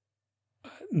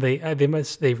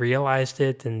they realized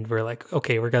it and we're like,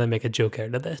 okay, we're gonna make a joke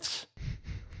out of this.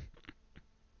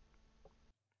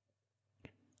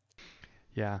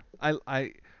 Yeah.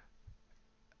 I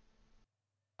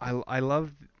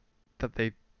love that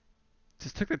they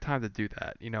just took the time to do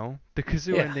that, you know? The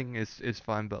kazoo Yeah. ending is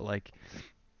fun, but like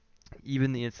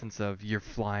even the instance of you're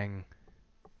flying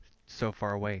so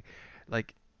far away,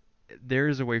 like there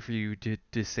is a way for you to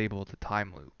disable the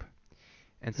time loop.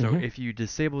 And so Hmm. if you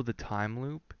disable the time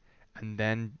loop and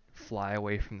then fly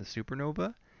away from the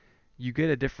supernova, you get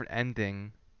a different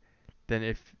ending than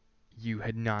if you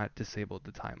had not disabled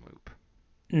the time loop.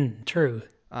 True.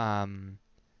 Um,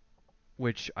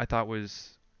 which I thought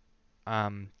was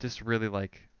just really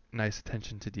like nice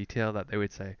attention to detail that they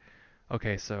would say,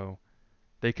 okay, so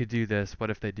they could do this. What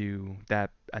if they do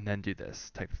that and then do this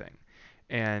type thing?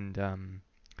 And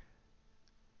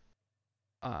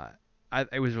uh,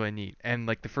 it was really neat. And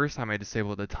like the first time I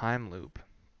disabled the time loop,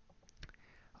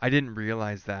 I didn't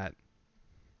realize that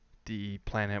the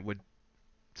planet would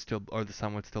still or the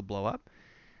sun would still blow up.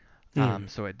 Mm,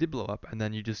 So it did blow up, and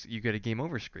then you get a game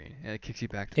over screen, and it kicks you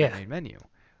back to the yeah. main menu,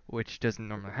 which doesn't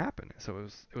normally happen. So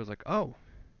it was like, oh,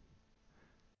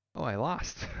 I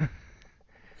lost.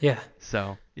 Yeah.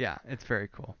 So yeah, it's very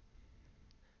cool.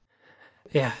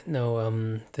 Yeah.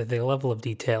 No. The level of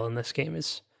detail in this game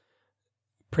is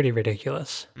pretty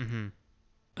ridiculous. Hmm.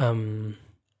 Um.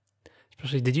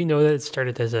 Especially, did you know that it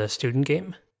started as a student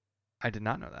game? I did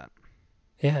not know that.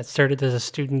 Yeah, it started as a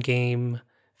student game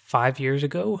 5 years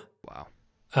ago. Wow.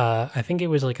 I think it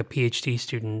was like a PhD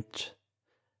student.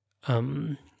 I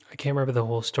can't remember the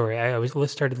whole story.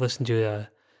 Started listening to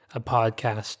a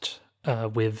podcast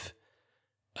with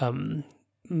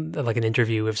like an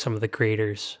interview with some of the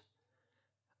creators.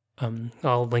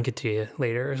 I'll link it to you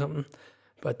later or something.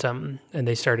 But and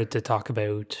they started to talk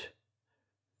about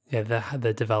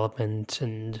the development,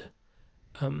 and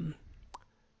um,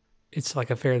 it's like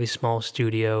a fairly small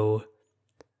studio.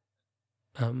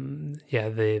 Yeah,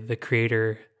 the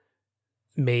creator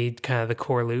made kind of the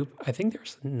core loop. I think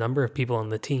there's a number of people on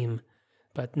the team,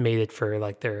 but made it for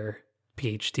like their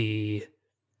PhD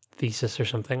thesis or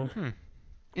something. Hmm.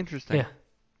 Interesting. Yeah.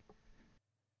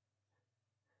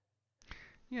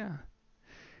 Yeah.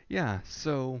 Yeah.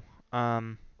 So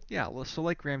yeah. So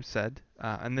like Graham said,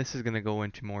 and this is gonna go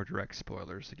into more direct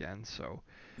spoilers again. So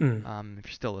Mm. if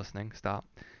you're still listening, stop.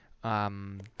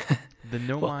 Um, the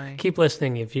Well, Nomai keep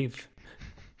listening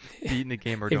beaten the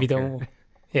game or if you don't care. don't.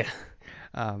 Yeah.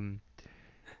 um,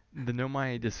 the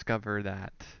Nomai discover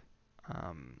that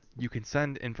you can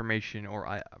send information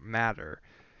or matter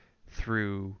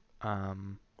through a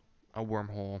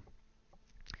wormhole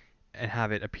and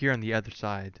have it appear on the other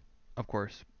side, of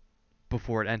course,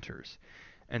 before it enters.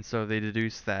 And so they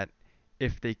deduce that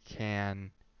if they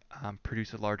can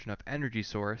produce a large enough energy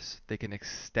source, they can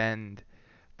extend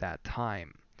that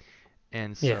time.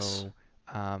 And Yes.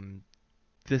 so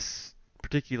this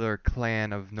particular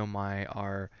clan of Nomai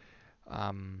are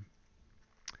um,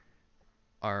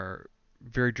 are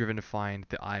very driven to find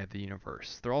the eye of the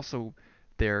universe.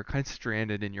 They're kind of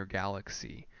stranded in your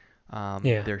galaxy.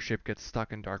 Yeah. Their ship gets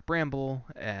stuck in dark bramble,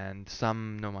 and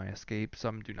some know my escape,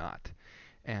 some do not.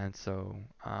 And so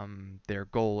their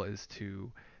goal is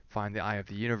to find the eye of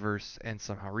the universe and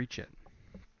somehow reach it.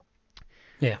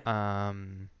 Yeah.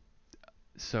 Um,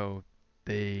 so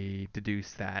they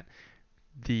deduce that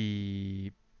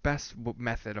the best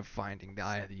method of finding the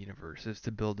eye of the universe is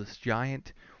to build this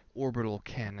giant orbital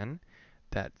cannon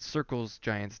that circles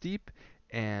giants deep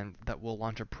and that will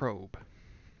launch a probe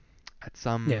at Yeah.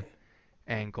 some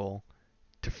angle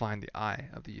to find the eye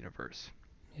of the universe.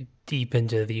 Deep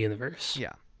into the universe.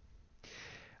 Yeah.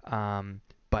 Um,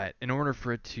 but in order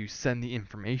for it to send the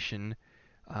information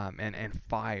and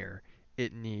fire,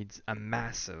 it needs a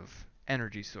massive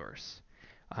energy source.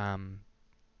 Um,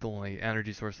 the only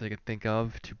energy source they could think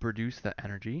of to produce that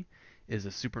energy is a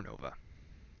supernova.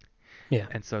 Yeah.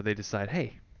 And so they decide,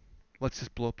 hey, let's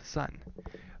just blow up the sun.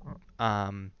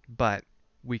 But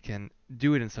we can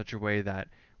do it in such a way that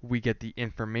we get the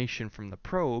information from the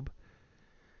probe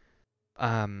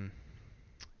um,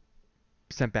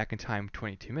 sent back in time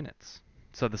 22 minutes.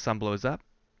 So the sun blows up,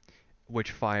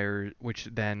 which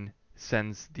then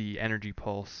sends the energy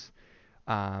pulse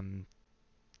um,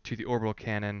 to the orbital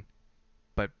cannon,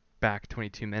 but back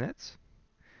 22 minutes.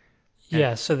 And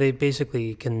Yeah. So they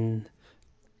basically can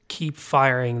keep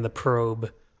firing the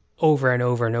probe over and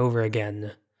over and over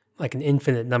again, like an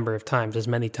infinite number of times, as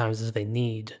many times as they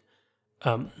need,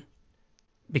 um,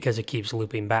 because it keeps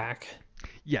looping back.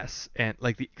 yes, and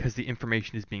like because the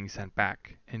information is being sent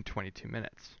back in 22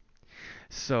 minutes.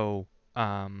 So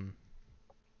um,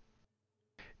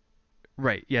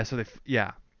 right, yeah. So they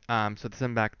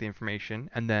send back the information,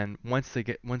 and then once they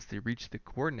reach the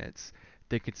coordinates,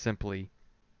 they could simply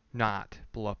not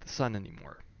blow up the sun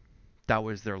anymore. That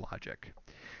was their logic.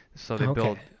 So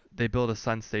Okay. they build a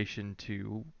sun station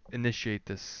to initiate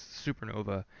this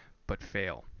supernova, but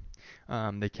fail.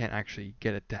 They can't actually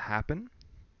get it to happen.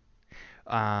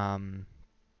 Um,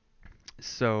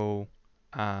 so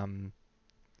um,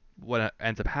 what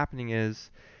ends up happening is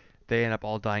they end up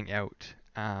all dying out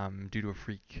due to a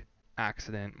freak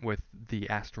accident with the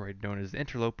asteroid known as the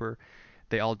Interloper.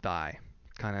 They all die,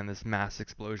 kind of in this mass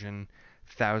explosion,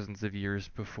 thousands of years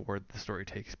before the story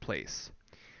takes place.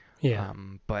 Yeah.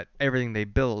 But everything they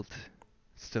built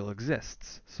still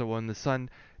exists. So when the sun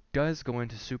does go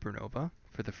into supernova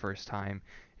for the first time,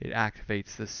 it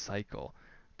activates this cycle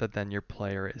that then your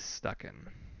player is stuck in.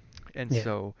 And Yeah.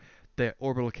 so the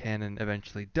orbital cannon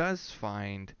eventually does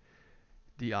find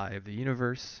the eye of the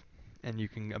universe, and you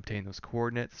can obtain those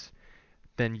coordinates.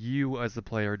 Then you, as the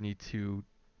player, need to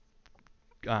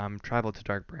travel to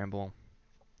Dark Bramble,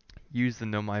 use the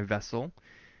Nomai vessel,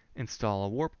 install a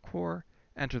warp core,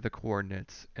 enter the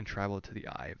coordinates, and travel to the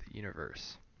eye of the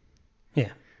universe.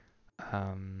 Yeah.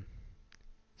 Um,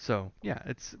 so yeah,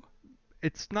 it's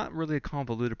not really a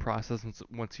convoluted process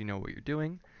once you know what you're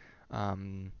doing.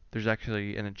 There's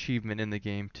actually an achievement in the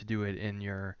game to do it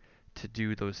to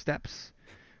do those steps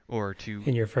or to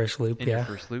In your first loop. in your Yeah.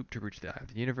 first loop to reach the eye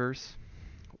of the universe.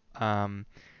 Um,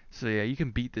 so yeah, you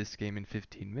can beat this game in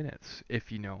 15 minutes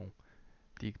if you know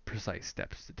the precise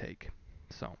steps to take.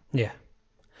 So Yeah.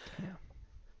 yeah,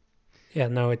 Yeah.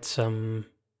 No, it's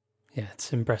yeah,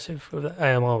 it's impressive. I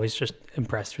am always just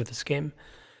impressed with this game.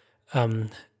 Um,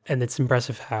 and it's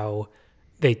impressive how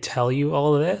they tell you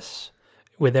all of this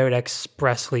without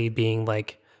expressly being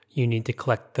like, you need to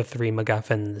collect the three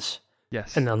MacGuffins and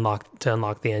yes,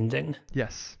 unlock the ending.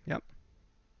 yes, yep,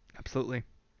 absolutely.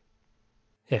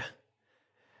 Yeah.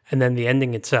 And then the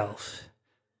ending itself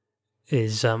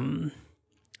is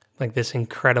like this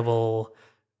incredible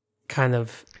kind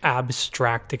of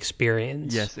abstract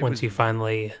experience Yes, it once was. you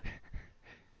finally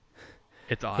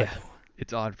It's yeah, odd.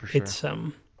 It's odd for sure. it's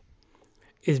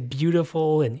is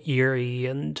beautiful and eerie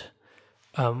and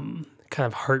kind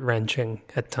of heart-wrenching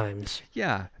at times.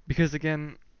 Yeah, because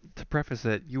again, to preface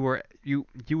it, you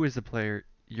as a player,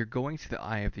 you're going to the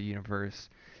eye of the universe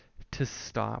to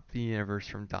stop the universe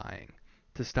from dying,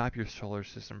 to stop your solar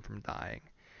system from dying.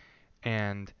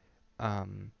 And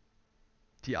um,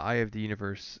 the eye of the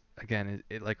universe, again,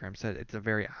 like Ram said, it's a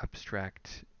very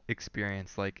abstract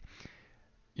experience. Like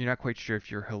you're not quite sure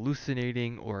if you're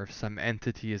hallucinating or if some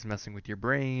entity is messing with your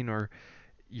brain or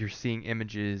you're seeing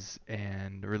images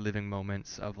and reliving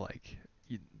moments of like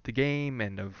the game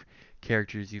and of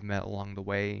characters you've met along the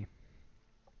way.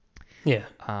 Yeah.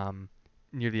 Um,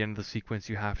 Near the end of the sequence,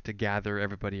 you have to gather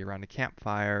everybody around a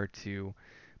campfire to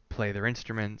play their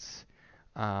instruments,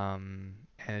 and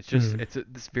it's just Mm.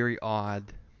 this very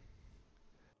odd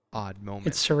odd moment.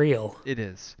 It's surreal. It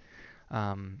is.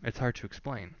 It's hard to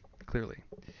explain, clearly.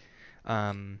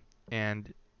 Um,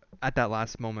 and at that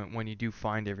last moment when you do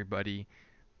find everybody,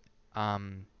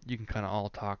 you can kind of all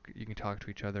talk. You can talk to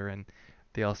each other, and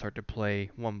they all start to play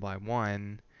one by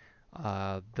one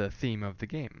the theme of the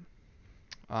game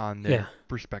on Yeah. their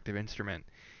respective instrument.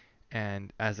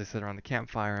 And as they sit around the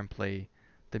campfire and play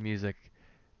the music,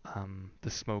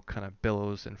 the smoke kind of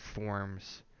billows and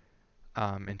forms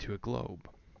into a globe.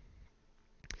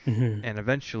 Hmm. And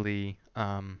eventually,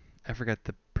 I forget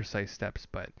the precise steps,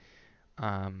 but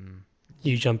um,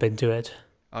 You y- jump into it.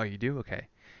 oh, you do? Okay.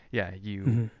 Yeah,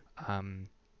 Hmm. um,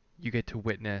 you get to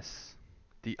witness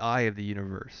the eye of the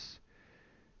universe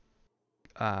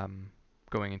um,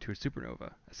 going into a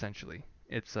supernova. Essentially,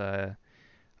 it's a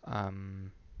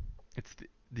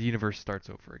the universe starts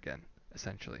over again.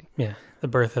 Essentially, Yeah. The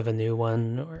birth of a new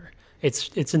one, or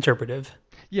it's interpretive.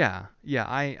 yeah,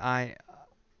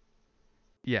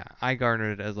 I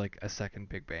garnered it as like a second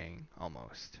Big Bang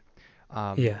almost.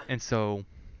 Yeah. And so,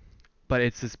 but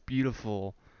it's this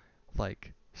beautiful,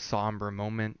 like, somber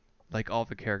moment. Like, all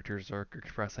the characters are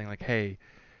expressing, like, hey,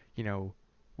 you know,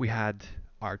 we had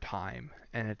our time,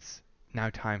 and it's now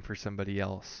time for somebody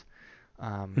else.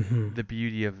 Hmm. The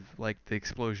beauty of, like, the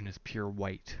explosion is pure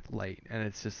white light, and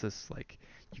it's just this, like,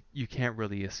 you can't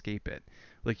really escape it.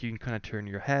 Like, you can kind of turn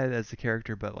your head as the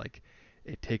character, but, like,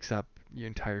 it takes up your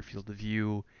entire field of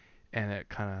view, and it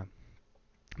kind of,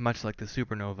 much like the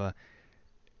supernova,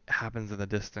 happens in the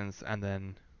distance and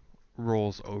then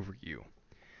rolls over you.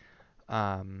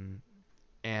 Um,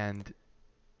 and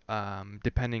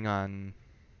depending on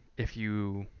if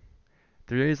you,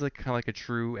 there is like kind of like a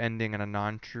true ending and a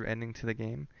non-true ending to the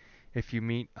game. If you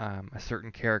meet a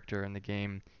certain character in the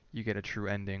game, you get a true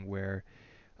ending where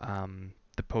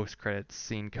the post-credits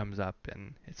scene comes up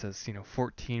and it says,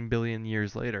 14 billion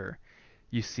years later,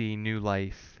 you see new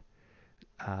life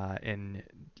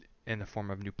in the form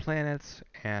of new planets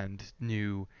and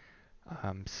new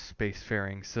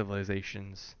spacefaring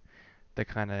civilizations that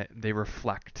kind of they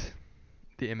reflect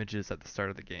the images at the start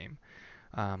of the game,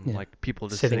 Yeah. like people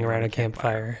just Sitting sitting around around a a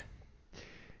campfire. campfire.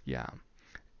 Yeah,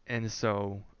 and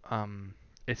so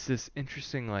it's this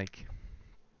interesting like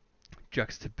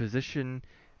juxtaposition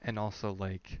and also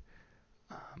like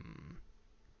um,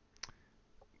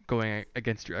 going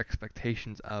against your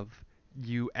expectations of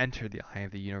you enter the eye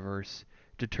of the universe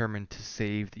determined to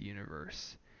save the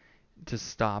universe, to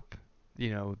stop,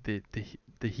 the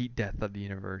heat death of the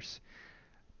universe.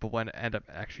 But what ends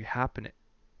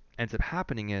up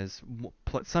happening is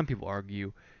some people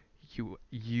argue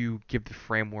you give the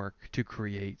framework to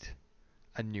create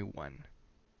a new one.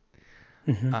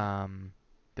 Hmm.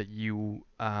 That you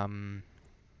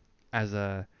as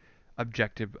a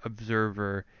objective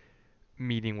observer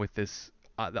meeting with this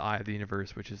the eye of the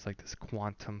universe, which is like this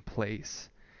quantum place.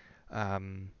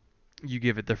 Um, you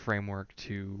give it the framework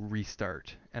to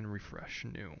restart and refresh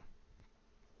new,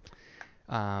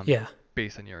 um, Yeah.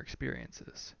 based on your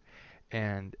experiences.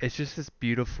 And it's just this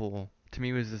beautiful, to me,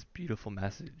 it was this beautiful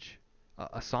message,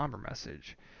 a somber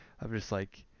message of just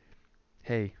like,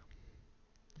 hey,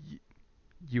 y-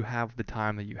 you have the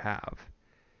time that you have,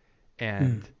 Mm.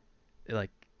 and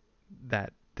like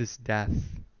that this death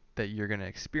that you're gonna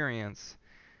experience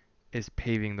is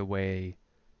paving the way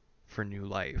for new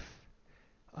life.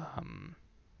 Um,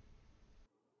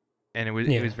 and it was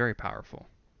Yeah. very powerful.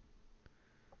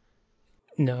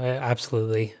 No,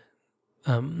 absolutely.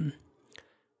 Um,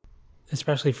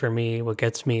 Especially for me, what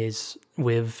gets me is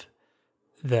with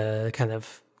the kind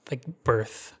of like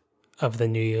birth of the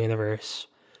new universe.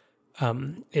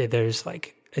 There's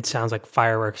like it sounds like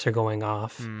fireworks are going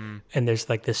off, Mm, and there's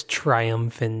like this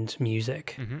triumphant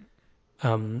music,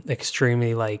 mm-hmm.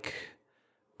 extremely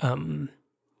um,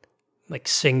 like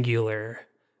singular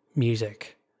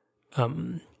music,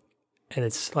 um, and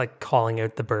it's like calling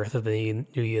out the birth of the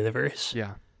new universe.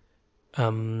 Yeah.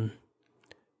 Um,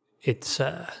 it's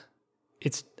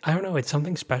I don't know, it's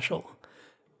something special.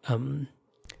 Um,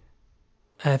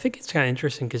 and I think it's kind of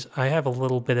interesting because I have a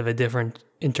little bit of a different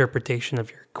interpretation of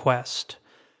your quest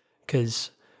because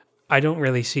I don't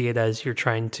really see it as you're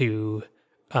trying to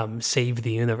save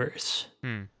the universe.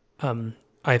 Mm,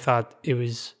 I thought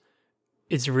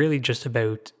it's really just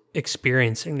about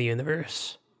experiencing the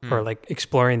universe or mm, like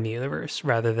exploring the universe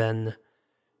rather than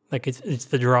like it's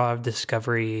the draw of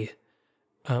discovery.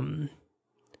 Um,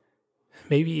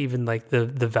 Maybe even like the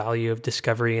value of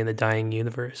discovery in the dying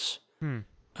universe. mm.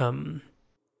 Um,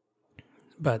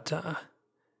 but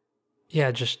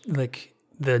yeah, just like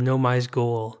the Nomai's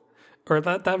goal, or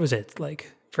that was it.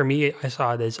 Like for me, I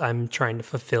saw it as I'm trying to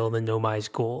fulfill the Nomai's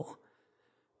goal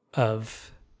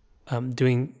of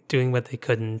doing what they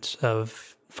couldn't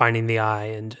of finding the eye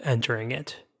and entering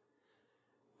it.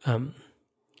 Um,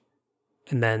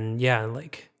 and then yeah,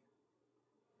 like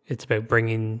it's about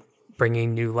bringing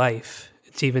new life.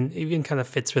 It's even kind of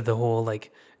fits with the whole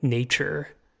like nature,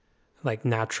 like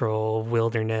natural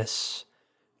wilderness,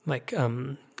 like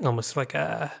almost like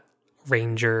a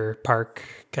ranger park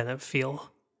kind of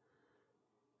feel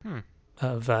Hmm.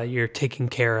 of you're taking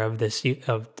care of this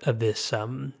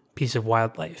piece of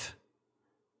wildlife.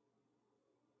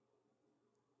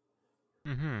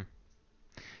 Mhm.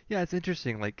 Yeah, it's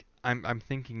interesting. Like I'm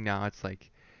thinking now. It's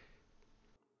like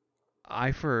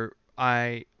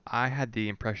I had the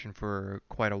impression for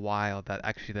quite a while that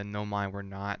actually the Nomai were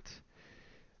not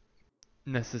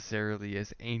necessarily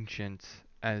as ancient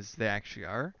as they actually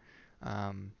are.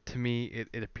 To me,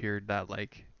 it appeared that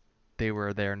like they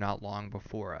were there not long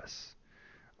before us.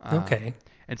 Okay. Um,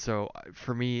 and so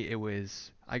for me, it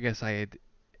was, I guess I had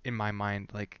in my mind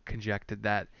like conjectured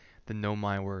that the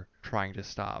Nomai were trying to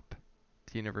stop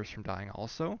the universe from dying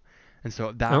also. And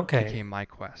so that Okay. became my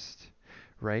quest,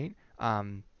 right?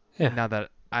 Yeah. Now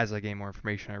that as I gain more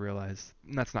information, I realize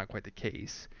that's not quite the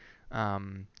case.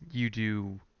 You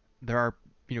do, there are,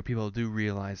 people do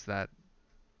realize that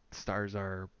stars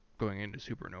are going into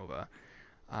supernova,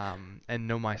 and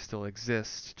Nomai still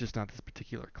exists, just not this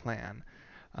particular clan.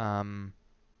 Um,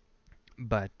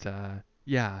 but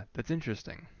yeah, that's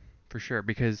interesting for sure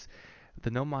because the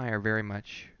Nomai are very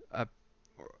much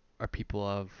a people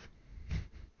of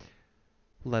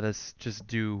let us just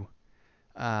do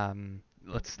um,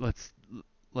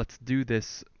 let's do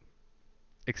this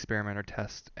experiment or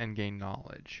test and gain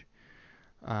knowledge.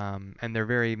 And they're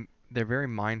very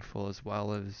mindful as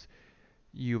well as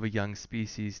you have a young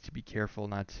species to be careful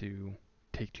not to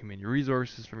take too many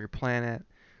resources from your planet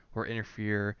or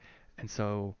interfere. And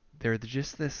so they're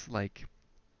just this like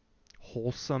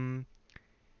wholesome,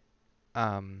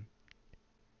 um,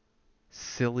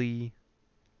 silly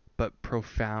but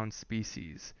profound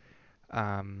species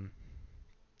um,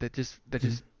 that just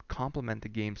complement the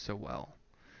game so well.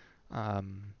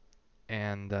 Um,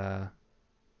 and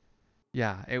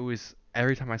yeah, it was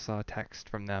every time I saw a text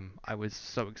from them, I was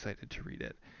so excited to read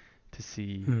it to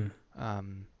see Hmm.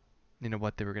 um,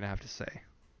 what they were gonna have to say.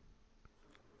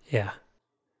 Yeah.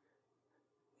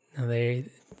 No,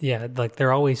 yeah, like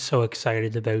they're always so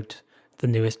excited about the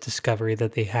newest discovery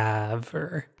that they have,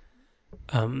 or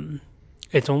um,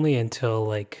 it's only until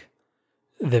like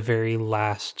the very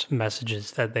last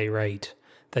messages that they write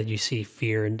that you see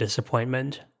fear and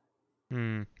disappointment.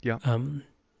 Yeah, Um,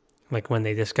 like when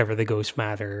they discover the ghost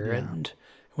matter yeah, and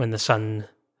when the sun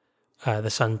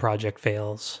project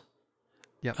fails.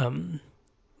 yep. Um,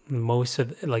 most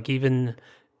of like even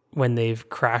when they've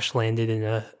crash landed in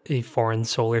a foreign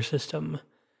solar system,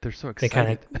 They're so they kind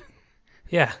of excited.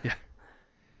 yeah Yeah,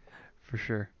 for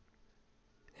sure.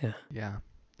 yeah. Yeah.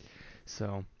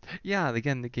 So, yeah,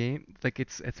 again, the game like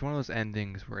it's one of those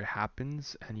endings where it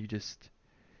happens and you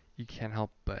can't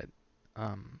help but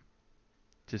um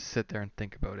just sit there and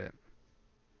think about it.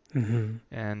 Hmm.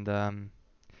 And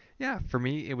yeah, for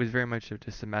me, it was very much of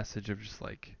just a message of just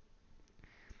like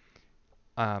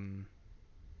um,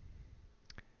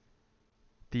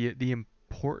 the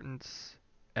importance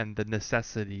and the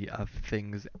necessity of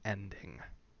things ending.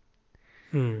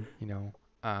 Hmm. You know,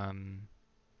 um,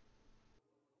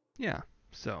 yeah.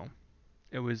 So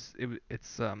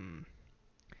it's an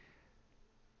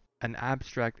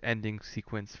abstract ending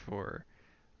sequence for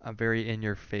a very in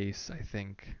your face, I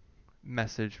think,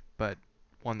 message, but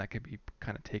one that could be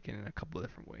kind of taken in a couple of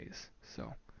different ways.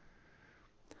 So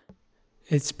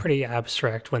It's pretty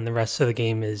abstract when the rest of the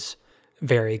game is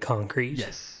very concrete.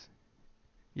 yes,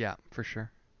 yeah, for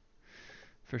sure,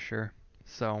 for sure.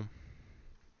 So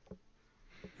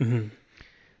Hmm.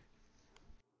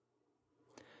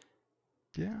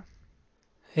 yeah.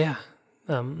 Yeah.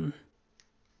 Um,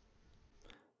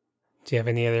 do you have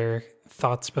any other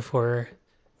thoughts before?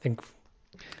 I think.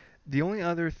 The only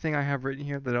other thing I have written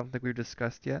here that I don't think we've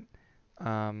discussed yet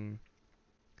um,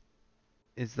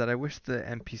 is that I wish the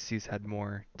NPCs had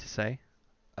more to say.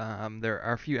 There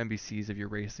are a few NPCs of your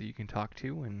race that you can talk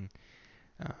to, and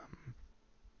um,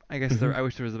 I guess Hmm. I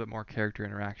wish there was a bit more character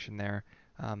interaction there,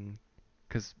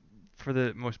 because for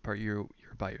the most part you're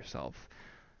by yourself.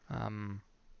 Um,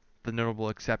 the notable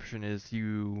exception is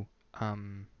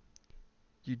um,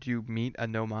 you do meet a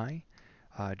Nomai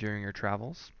during your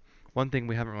travels. One thing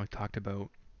we haven't really talked about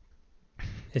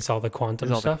It's all the is quantum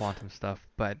all the stuff. quantum stuff,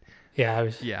 but Yeah, I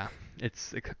was. yeah,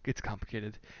 it's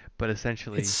complicated, but It's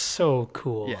essentially, so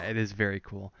cool. yeah, it is very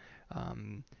cool.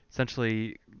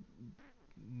 Essentially,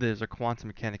 there's a quantum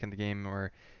mechanic in the game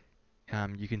where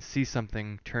you can see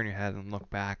something, turn your head and look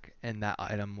back, and that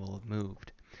item will have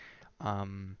moved.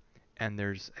 Um, and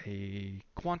there's a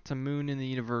quantum moon in the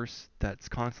universe that's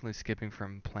constantly skipping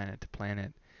from planet to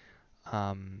planet.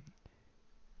 Um,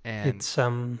 and It's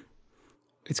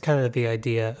it's kind of the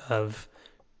idea of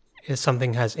if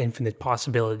something has infinite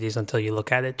possibilities until you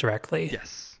look at it directly,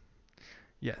 yes,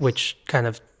 yes. which kind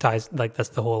of ties like that's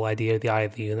the whole idea of the eye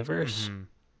of the universe. hmm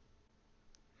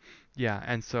Yeah,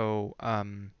 and so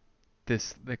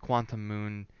the quantum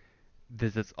moon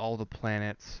visits all the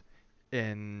planets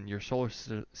in your solar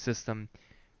system,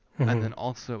 and Hmm. then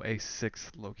also a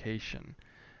sixth location.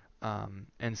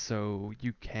 And so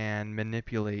you can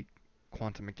manipulate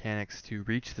quantum mechanics to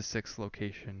reach the sixth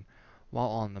location while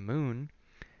on the moon,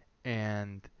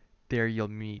 and there you'll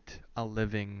meet a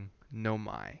living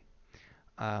Nomai.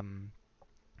 Um,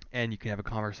 and you can have a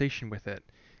conversation with it,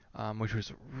 which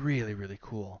was really, really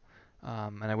cool.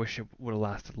 And I wish it would have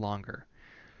lasted longer.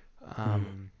 Mm.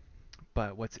 Um,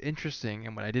 but what's interesting,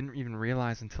 and what I didn't even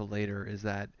realize until later, is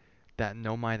that that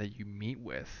Nomai that you meet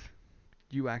with,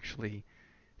 you actually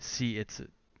see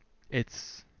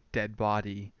its dead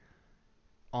body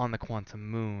on the quantum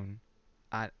moon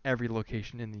at every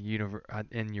location in the universe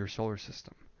in your solar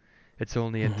system. It's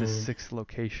only at this Hmm. sixth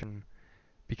location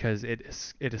because it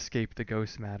escaped the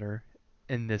ghost matter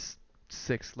in this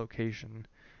sixth location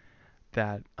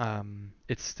that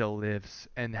it still lives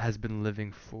and has been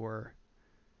living for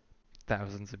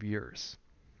thousands of years.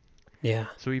 Yeah,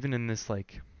 So even in this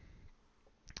like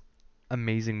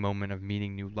amazing moment of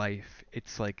meeting new life,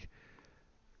 it's like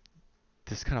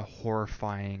this kind of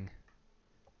horrifying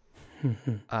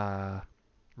hmm, uh,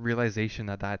 realization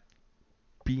that that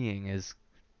being is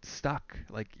stuck.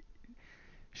 Like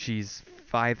she's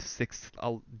 5/6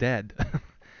 dead.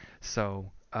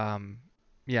 So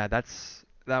yeah,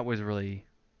 that was really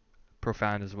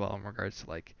profound as well in regards to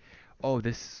like, oh,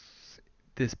 this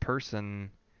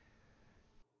person.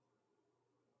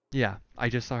 Yeah, I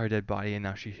just saw her dead body and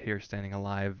now she's here standing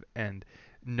alive and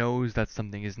knows that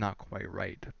something is not quite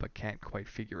right, but can't quite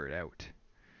figure it out.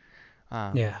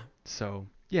 yeah, So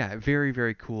yeah, very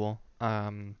very cool.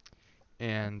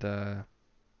 And uh,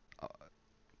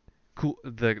 cool.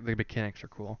 The mechanics are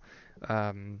cool.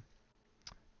 Um,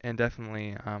 and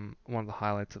definitely one of the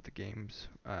highlights of the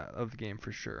game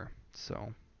for sure.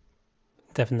 So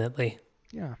definitely.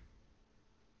 yeah,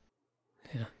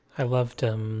 Yeah, I loved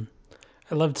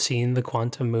I loved seeing the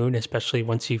quantum moon, especially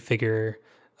once you figure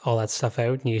all that stuff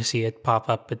out and you see it pop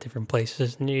up at different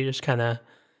places, and you just kind of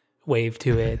wave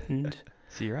to it and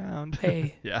see you around.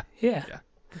 hey, Yeah, yeah. yeah,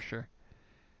 for sure,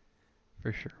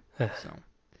 for sure. Uh, So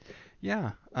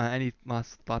yeah, any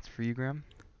last thoughts for you, Graham?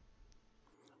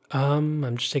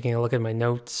 I'm just taking a look at my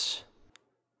notes.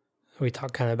 We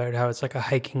talked kind of about how it's like a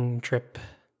hiking trip.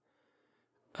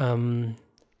 Um,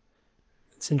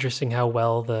 it's interesting how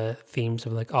well the themes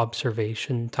of like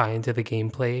observation tie into the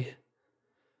gameplay.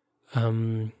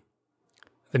 Um,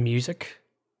 the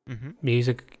Mm-hmm.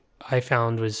 music I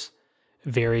found was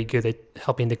very good at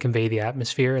helping to convey the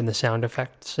atmosphere and the sound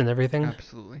effects and everything.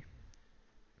 Absolutely.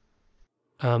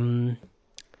 Um,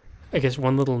 I guess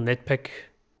one little nitpick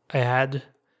I had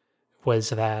was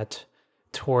that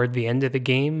toward the end of the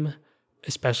game,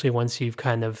 especially once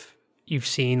you've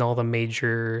seen all the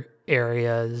major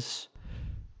areas,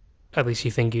 at least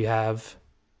you think you have,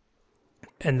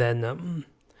 and then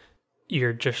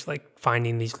you're just like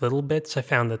finding these little bits. I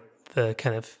found that the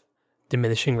kind of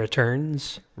diminishing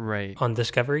returns Right. on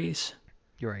discoveries.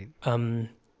 You're right. Um,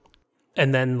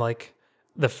 and then like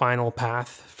the final path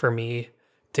for me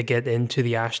to get into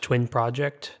the Ash Twin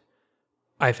project,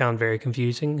 I found very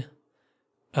confusing.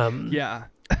 Um, Yeah.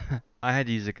 I had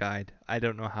to use a guide. I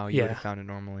don't know how you would yeah, have found it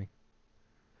normally.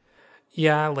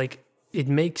 yeah, like it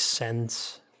makes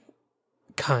sense,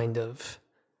 kind of,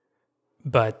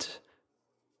 but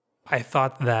I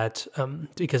thought that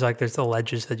because like there's the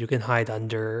ledges that you can hide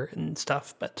under and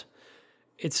stuff, but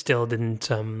it still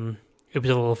didn't. It was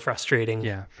a little frustrating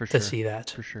Yeah, for to sure. see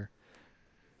that. For sure.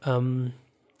 Um,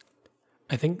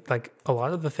 I think like a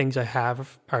lot of the things I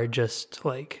have are just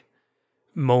like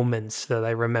moments that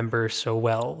I remember so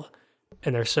well,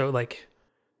 and they're so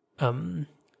um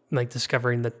like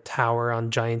discovering the tower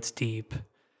on Giant's Deep,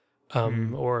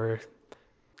 Mm. or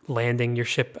landing your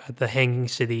ship at the Hanging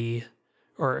City,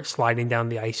 or sliding down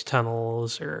the ice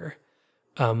tunnels, or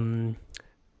um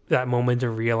that moment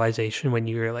of realization when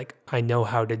you're like, I know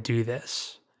how to do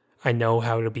this. I know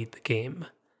how to beat the game.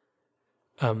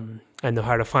 I know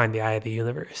how to find the eye of the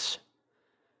universe.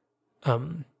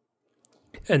 Um,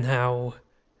 and how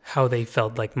they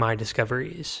felt like my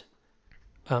discoveries.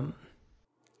 Um,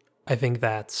 I think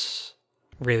that's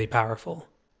really powerful.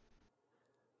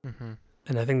 Mm-hmm.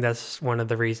 And I think that's one of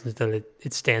the reasons that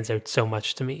it stands out so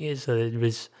much to me is that it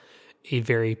was a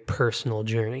very personal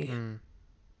journey. Mm.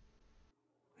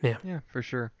 Yeah. Yeah, for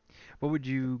sure. What would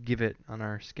you give it on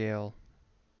our scale?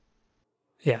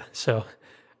 Yeah. So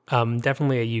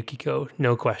definitely a Yukiko,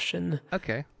 no question.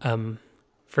 Okay. Um,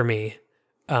 for me.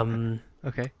 Um,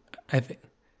 Okay. I think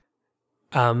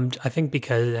I think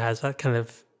because it has that kind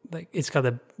of like it's got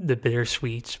the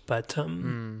bittersweet, but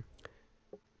Mm.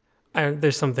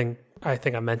 there's something I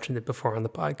think I mentioned it before on the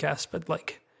podcast, but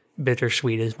like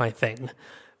bittersweet is my thing,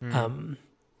 Mm. um,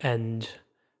 and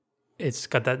it's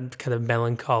got that kind of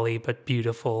melancholy but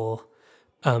beautiful,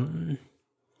 um,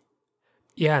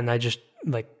 yeah, and I just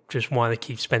want to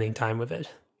keep spending time with it.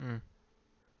 Mm.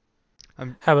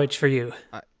 I'm. How about for you?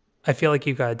 I, I feel like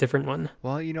you got a different one.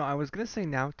 well, I was gonna say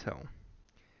Naoto,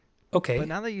 but Okay,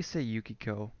 now that you say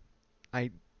Yukiko, I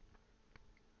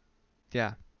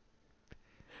yeah,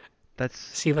 that's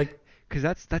see, like because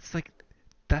that's like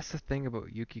that's the thing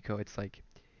about Yukiko. It's like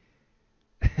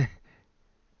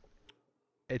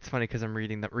it's funny because I'm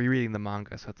rereading the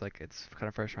manga, so it's like it's kind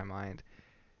of fresh in my mind.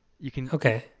 You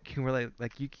okay, can relate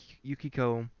like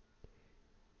Yukiko.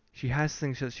 She has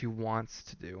things that she wants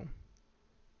to do,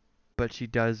 but she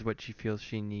does what she feels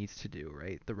she needs to do,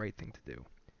 right? The right thing to do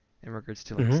in regards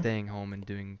to like mm-hmm, staying home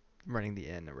and running the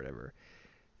inn or whatever.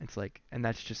 It's like, and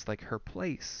that's just like her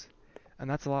place, and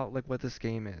that's a lot like what this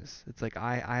game is. It's like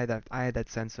I had that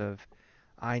sense of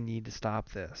I need to stop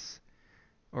this,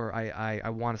 or I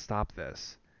want to stop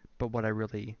this, but what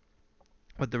the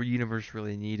universe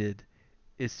really needed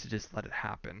is to just let it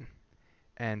happen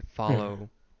and mm, follow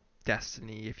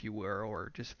destiny, if you were, or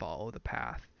just follow the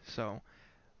path. So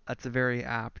that's a very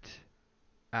apt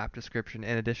description.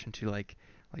 In addition to like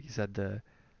you said, the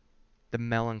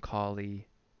melancholy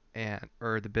and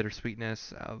or the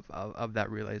bittersweetness of that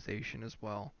realization as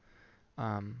well.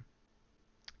 Um,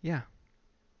 yeah,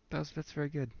 that's very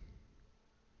good.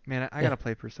 Man, I yeah, gotta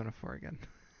play Persona 4 again.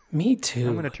 me too,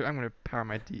 I'm gonna power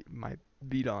my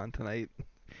beat on tonight.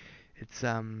 It's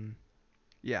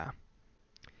yeah.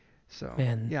 So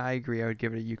man. yeah, I agree. I would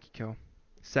give it a Yukiko.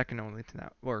 Second only to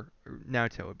now, or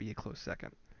Naruto would be a close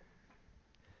second.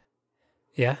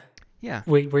 Yeah. Yeah,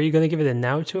 Wait, were you gonna give it a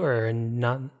Naruto or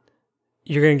not?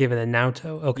 You're gonna give it a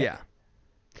Naruto? Okay. yeah.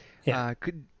 Yeah,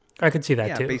 Could I could see that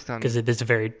yeah, too based on because it is a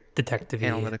very detective-y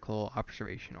analytical,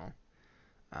 observational.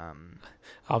 Um,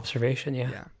 observation. Yeah.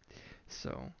 yeah.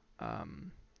 So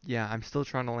yeah, I'm still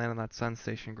trying to land on that Sun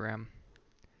Station, Graham.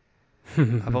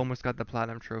 I've almost got the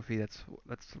platinum trophy. That's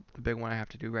the big one I have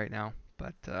to do right now.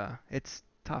 But it's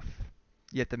tough.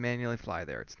 You have to manually fly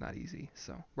there. It's not easy.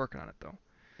 So working on it though.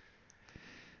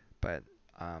 But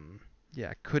um,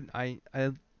 yeah, could I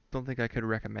don't think I could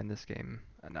recommend this game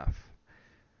enough.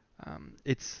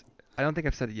 It's I don't think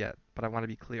I've said it yet, but I want to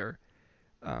be clear.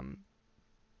 Um,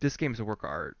 this game's a work of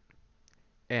art,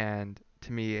 and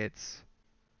to me, it's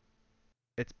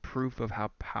proof of how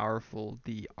powerful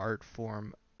the art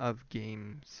form of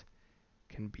games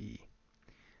can be.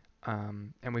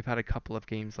 And we've had a couple of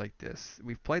games like this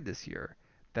we've played this year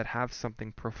that have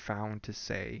something profound to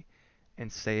say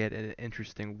and say it in an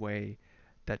interesting way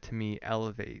that to me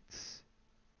elevates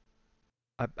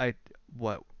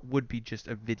what would be just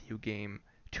a video game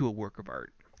to a work of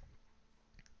art.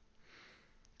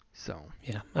 So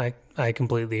Yeah, I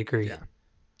completely agree. yeah,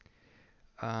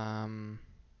 um,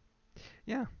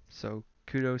 yeah. So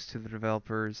kudos to the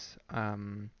developers.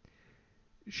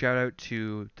 Shout out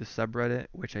to the subreddit,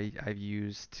 which I've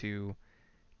used to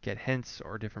get hints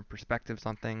or different perspectives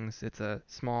on things. It's a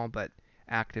small but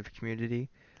active community,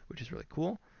 which is really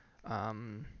cool.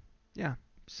 Um, yeah.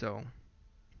 So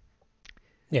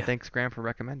Yeah, thanks, Graham, for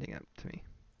recommending it to me.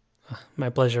 my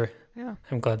pleasure. Yeah.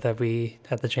 I'm glad that we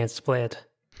had the chance to play it.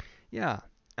 Yeah.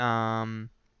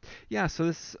 Yeah. So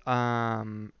this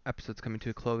episode's coming to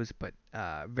a close, but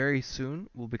very soon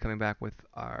we'll be coming back with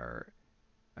our.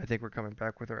 I think we're coming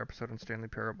back with our episode on Stanley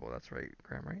Parable. That's right,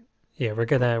 Graham, right? Yeah, we're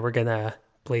gonna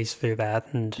blaze through that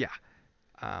and Yeah.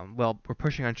 Well, we're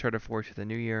pushing Uncharted 4 to the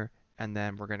new year, and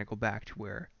then we're gonna go back to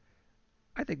where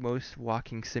I think most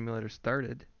walking simulators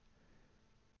started.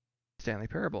 Stanley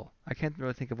Parable. I can't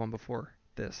really think of one before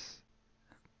this.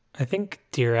 I think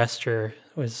Dear Esther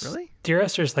was Really? Dear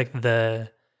Esther's like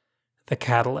the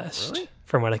catalyst Really?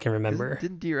 from what I can Isn't remember.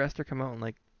 didn't Dear Esther come out in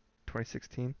like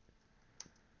 2016?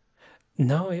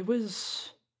 No, it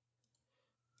was.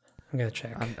 I'm gonna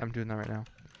check. I'm doing that right now.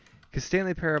 Because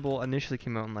Stanley Parable initially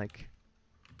came out in like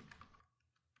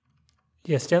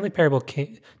Yeah, Stanley Parable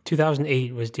came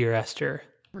 2008 was Dear Esther.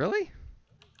 really?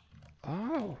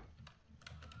 Oh,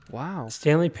 wow.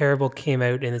 Stanley Parable came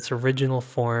out in its original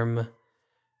form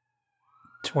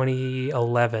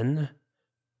 2011,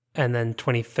 and then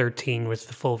 2013 was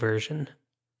the full version.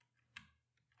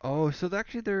 Oh, so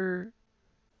actually they're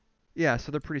yeah,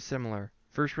 so they're pretty similar.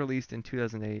 First released in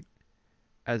 2008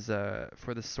 as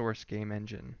for the source game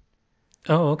engine.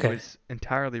 Oh, It okay. was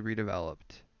entirely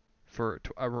redeveloped for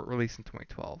release in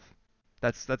 2012.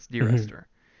 That's Dear Hmm. Esther.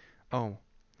 Oh,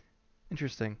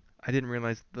 interesting. I didn't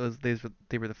realize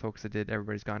they were the folks that did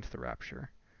Everybody's Gone to the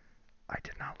Rapture. I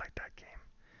did not like that game,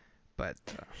 but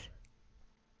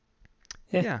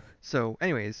Yeah. yeah. So,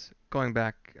 anyways, going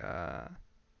back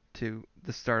to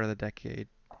the start of the decade,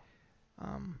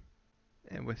 um,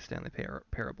 and with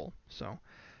Parable. So,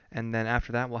 and then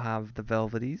after that we'll have the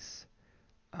Velveties,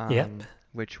 Yep.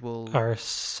 which will Our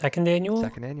second annual.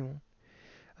 second annual.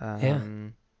 Yeah.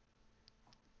 Um,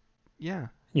 yeah,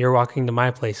 You're walking to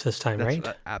my place this time, that's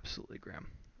right? absolutely Graham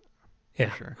for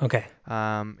Yeah. sure. Okay.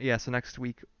 Yeah, so next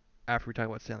week after we talk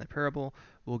about Stanley Parable,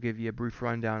 we'll give you a brief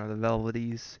rundown of the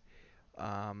Velveties,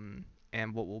 um,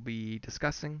 and what we'll be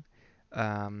discussing,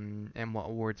 and what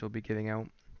awards we'll be giving out.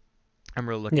 I'm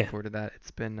really looking Yeah. forward to that.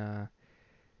 It's been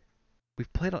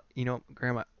we've played,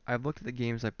 Graham, I've looked at the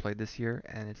games I've played this year,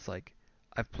 and it's like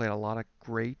I've played a lot of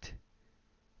great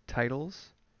titles,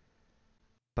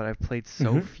 but I've played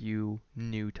so Hmm. few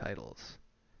new titles.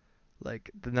 Like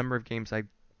the number of games I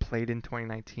played in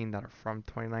 2019 that are from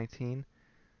 2019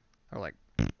 are like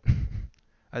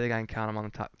I think I can count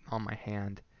them on my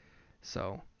hand.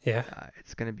 So Yeah.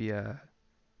 it's gonna be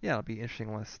it'll be an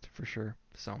interesting list for sure.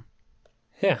 So,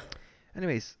 Yeah.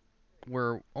 anyways,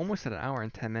 we're almost at an hour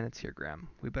and 10 minutes here, Graham.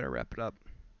 We better wrap it up.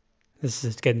 This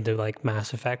is getting to like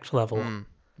Mass Effect level.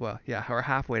 Well, yeah, we're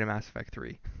halfway to Mass Effect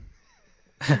 3.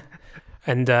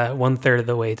 And 1/3 of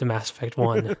the way to Mass Effect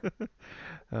 1.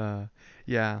 uh,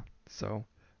 yeah. So,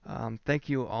 thank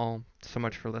you all so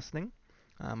much for listening.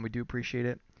 We do appreciate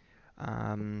it.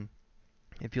 Um,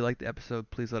 if you liked the episode,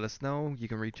 please let us know. You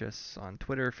can reach us on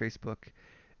Twitter, Facebook,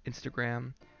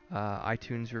 Instagram.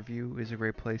 iTunes review is a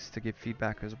great place to give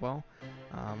feedback as well.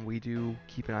 We do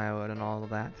keep an eye out on all of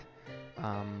that.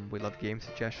 We love game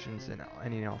suggestions and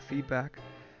any and all feedback.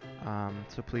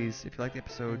 So please, if you like the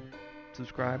episode,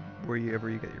 subscribe wherever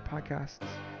you get your podcasts.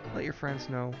 Let your friends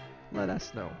know. Let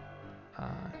us know. Uh,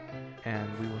 and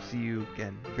we will see you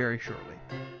again very shortly.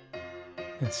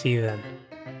 And see you then.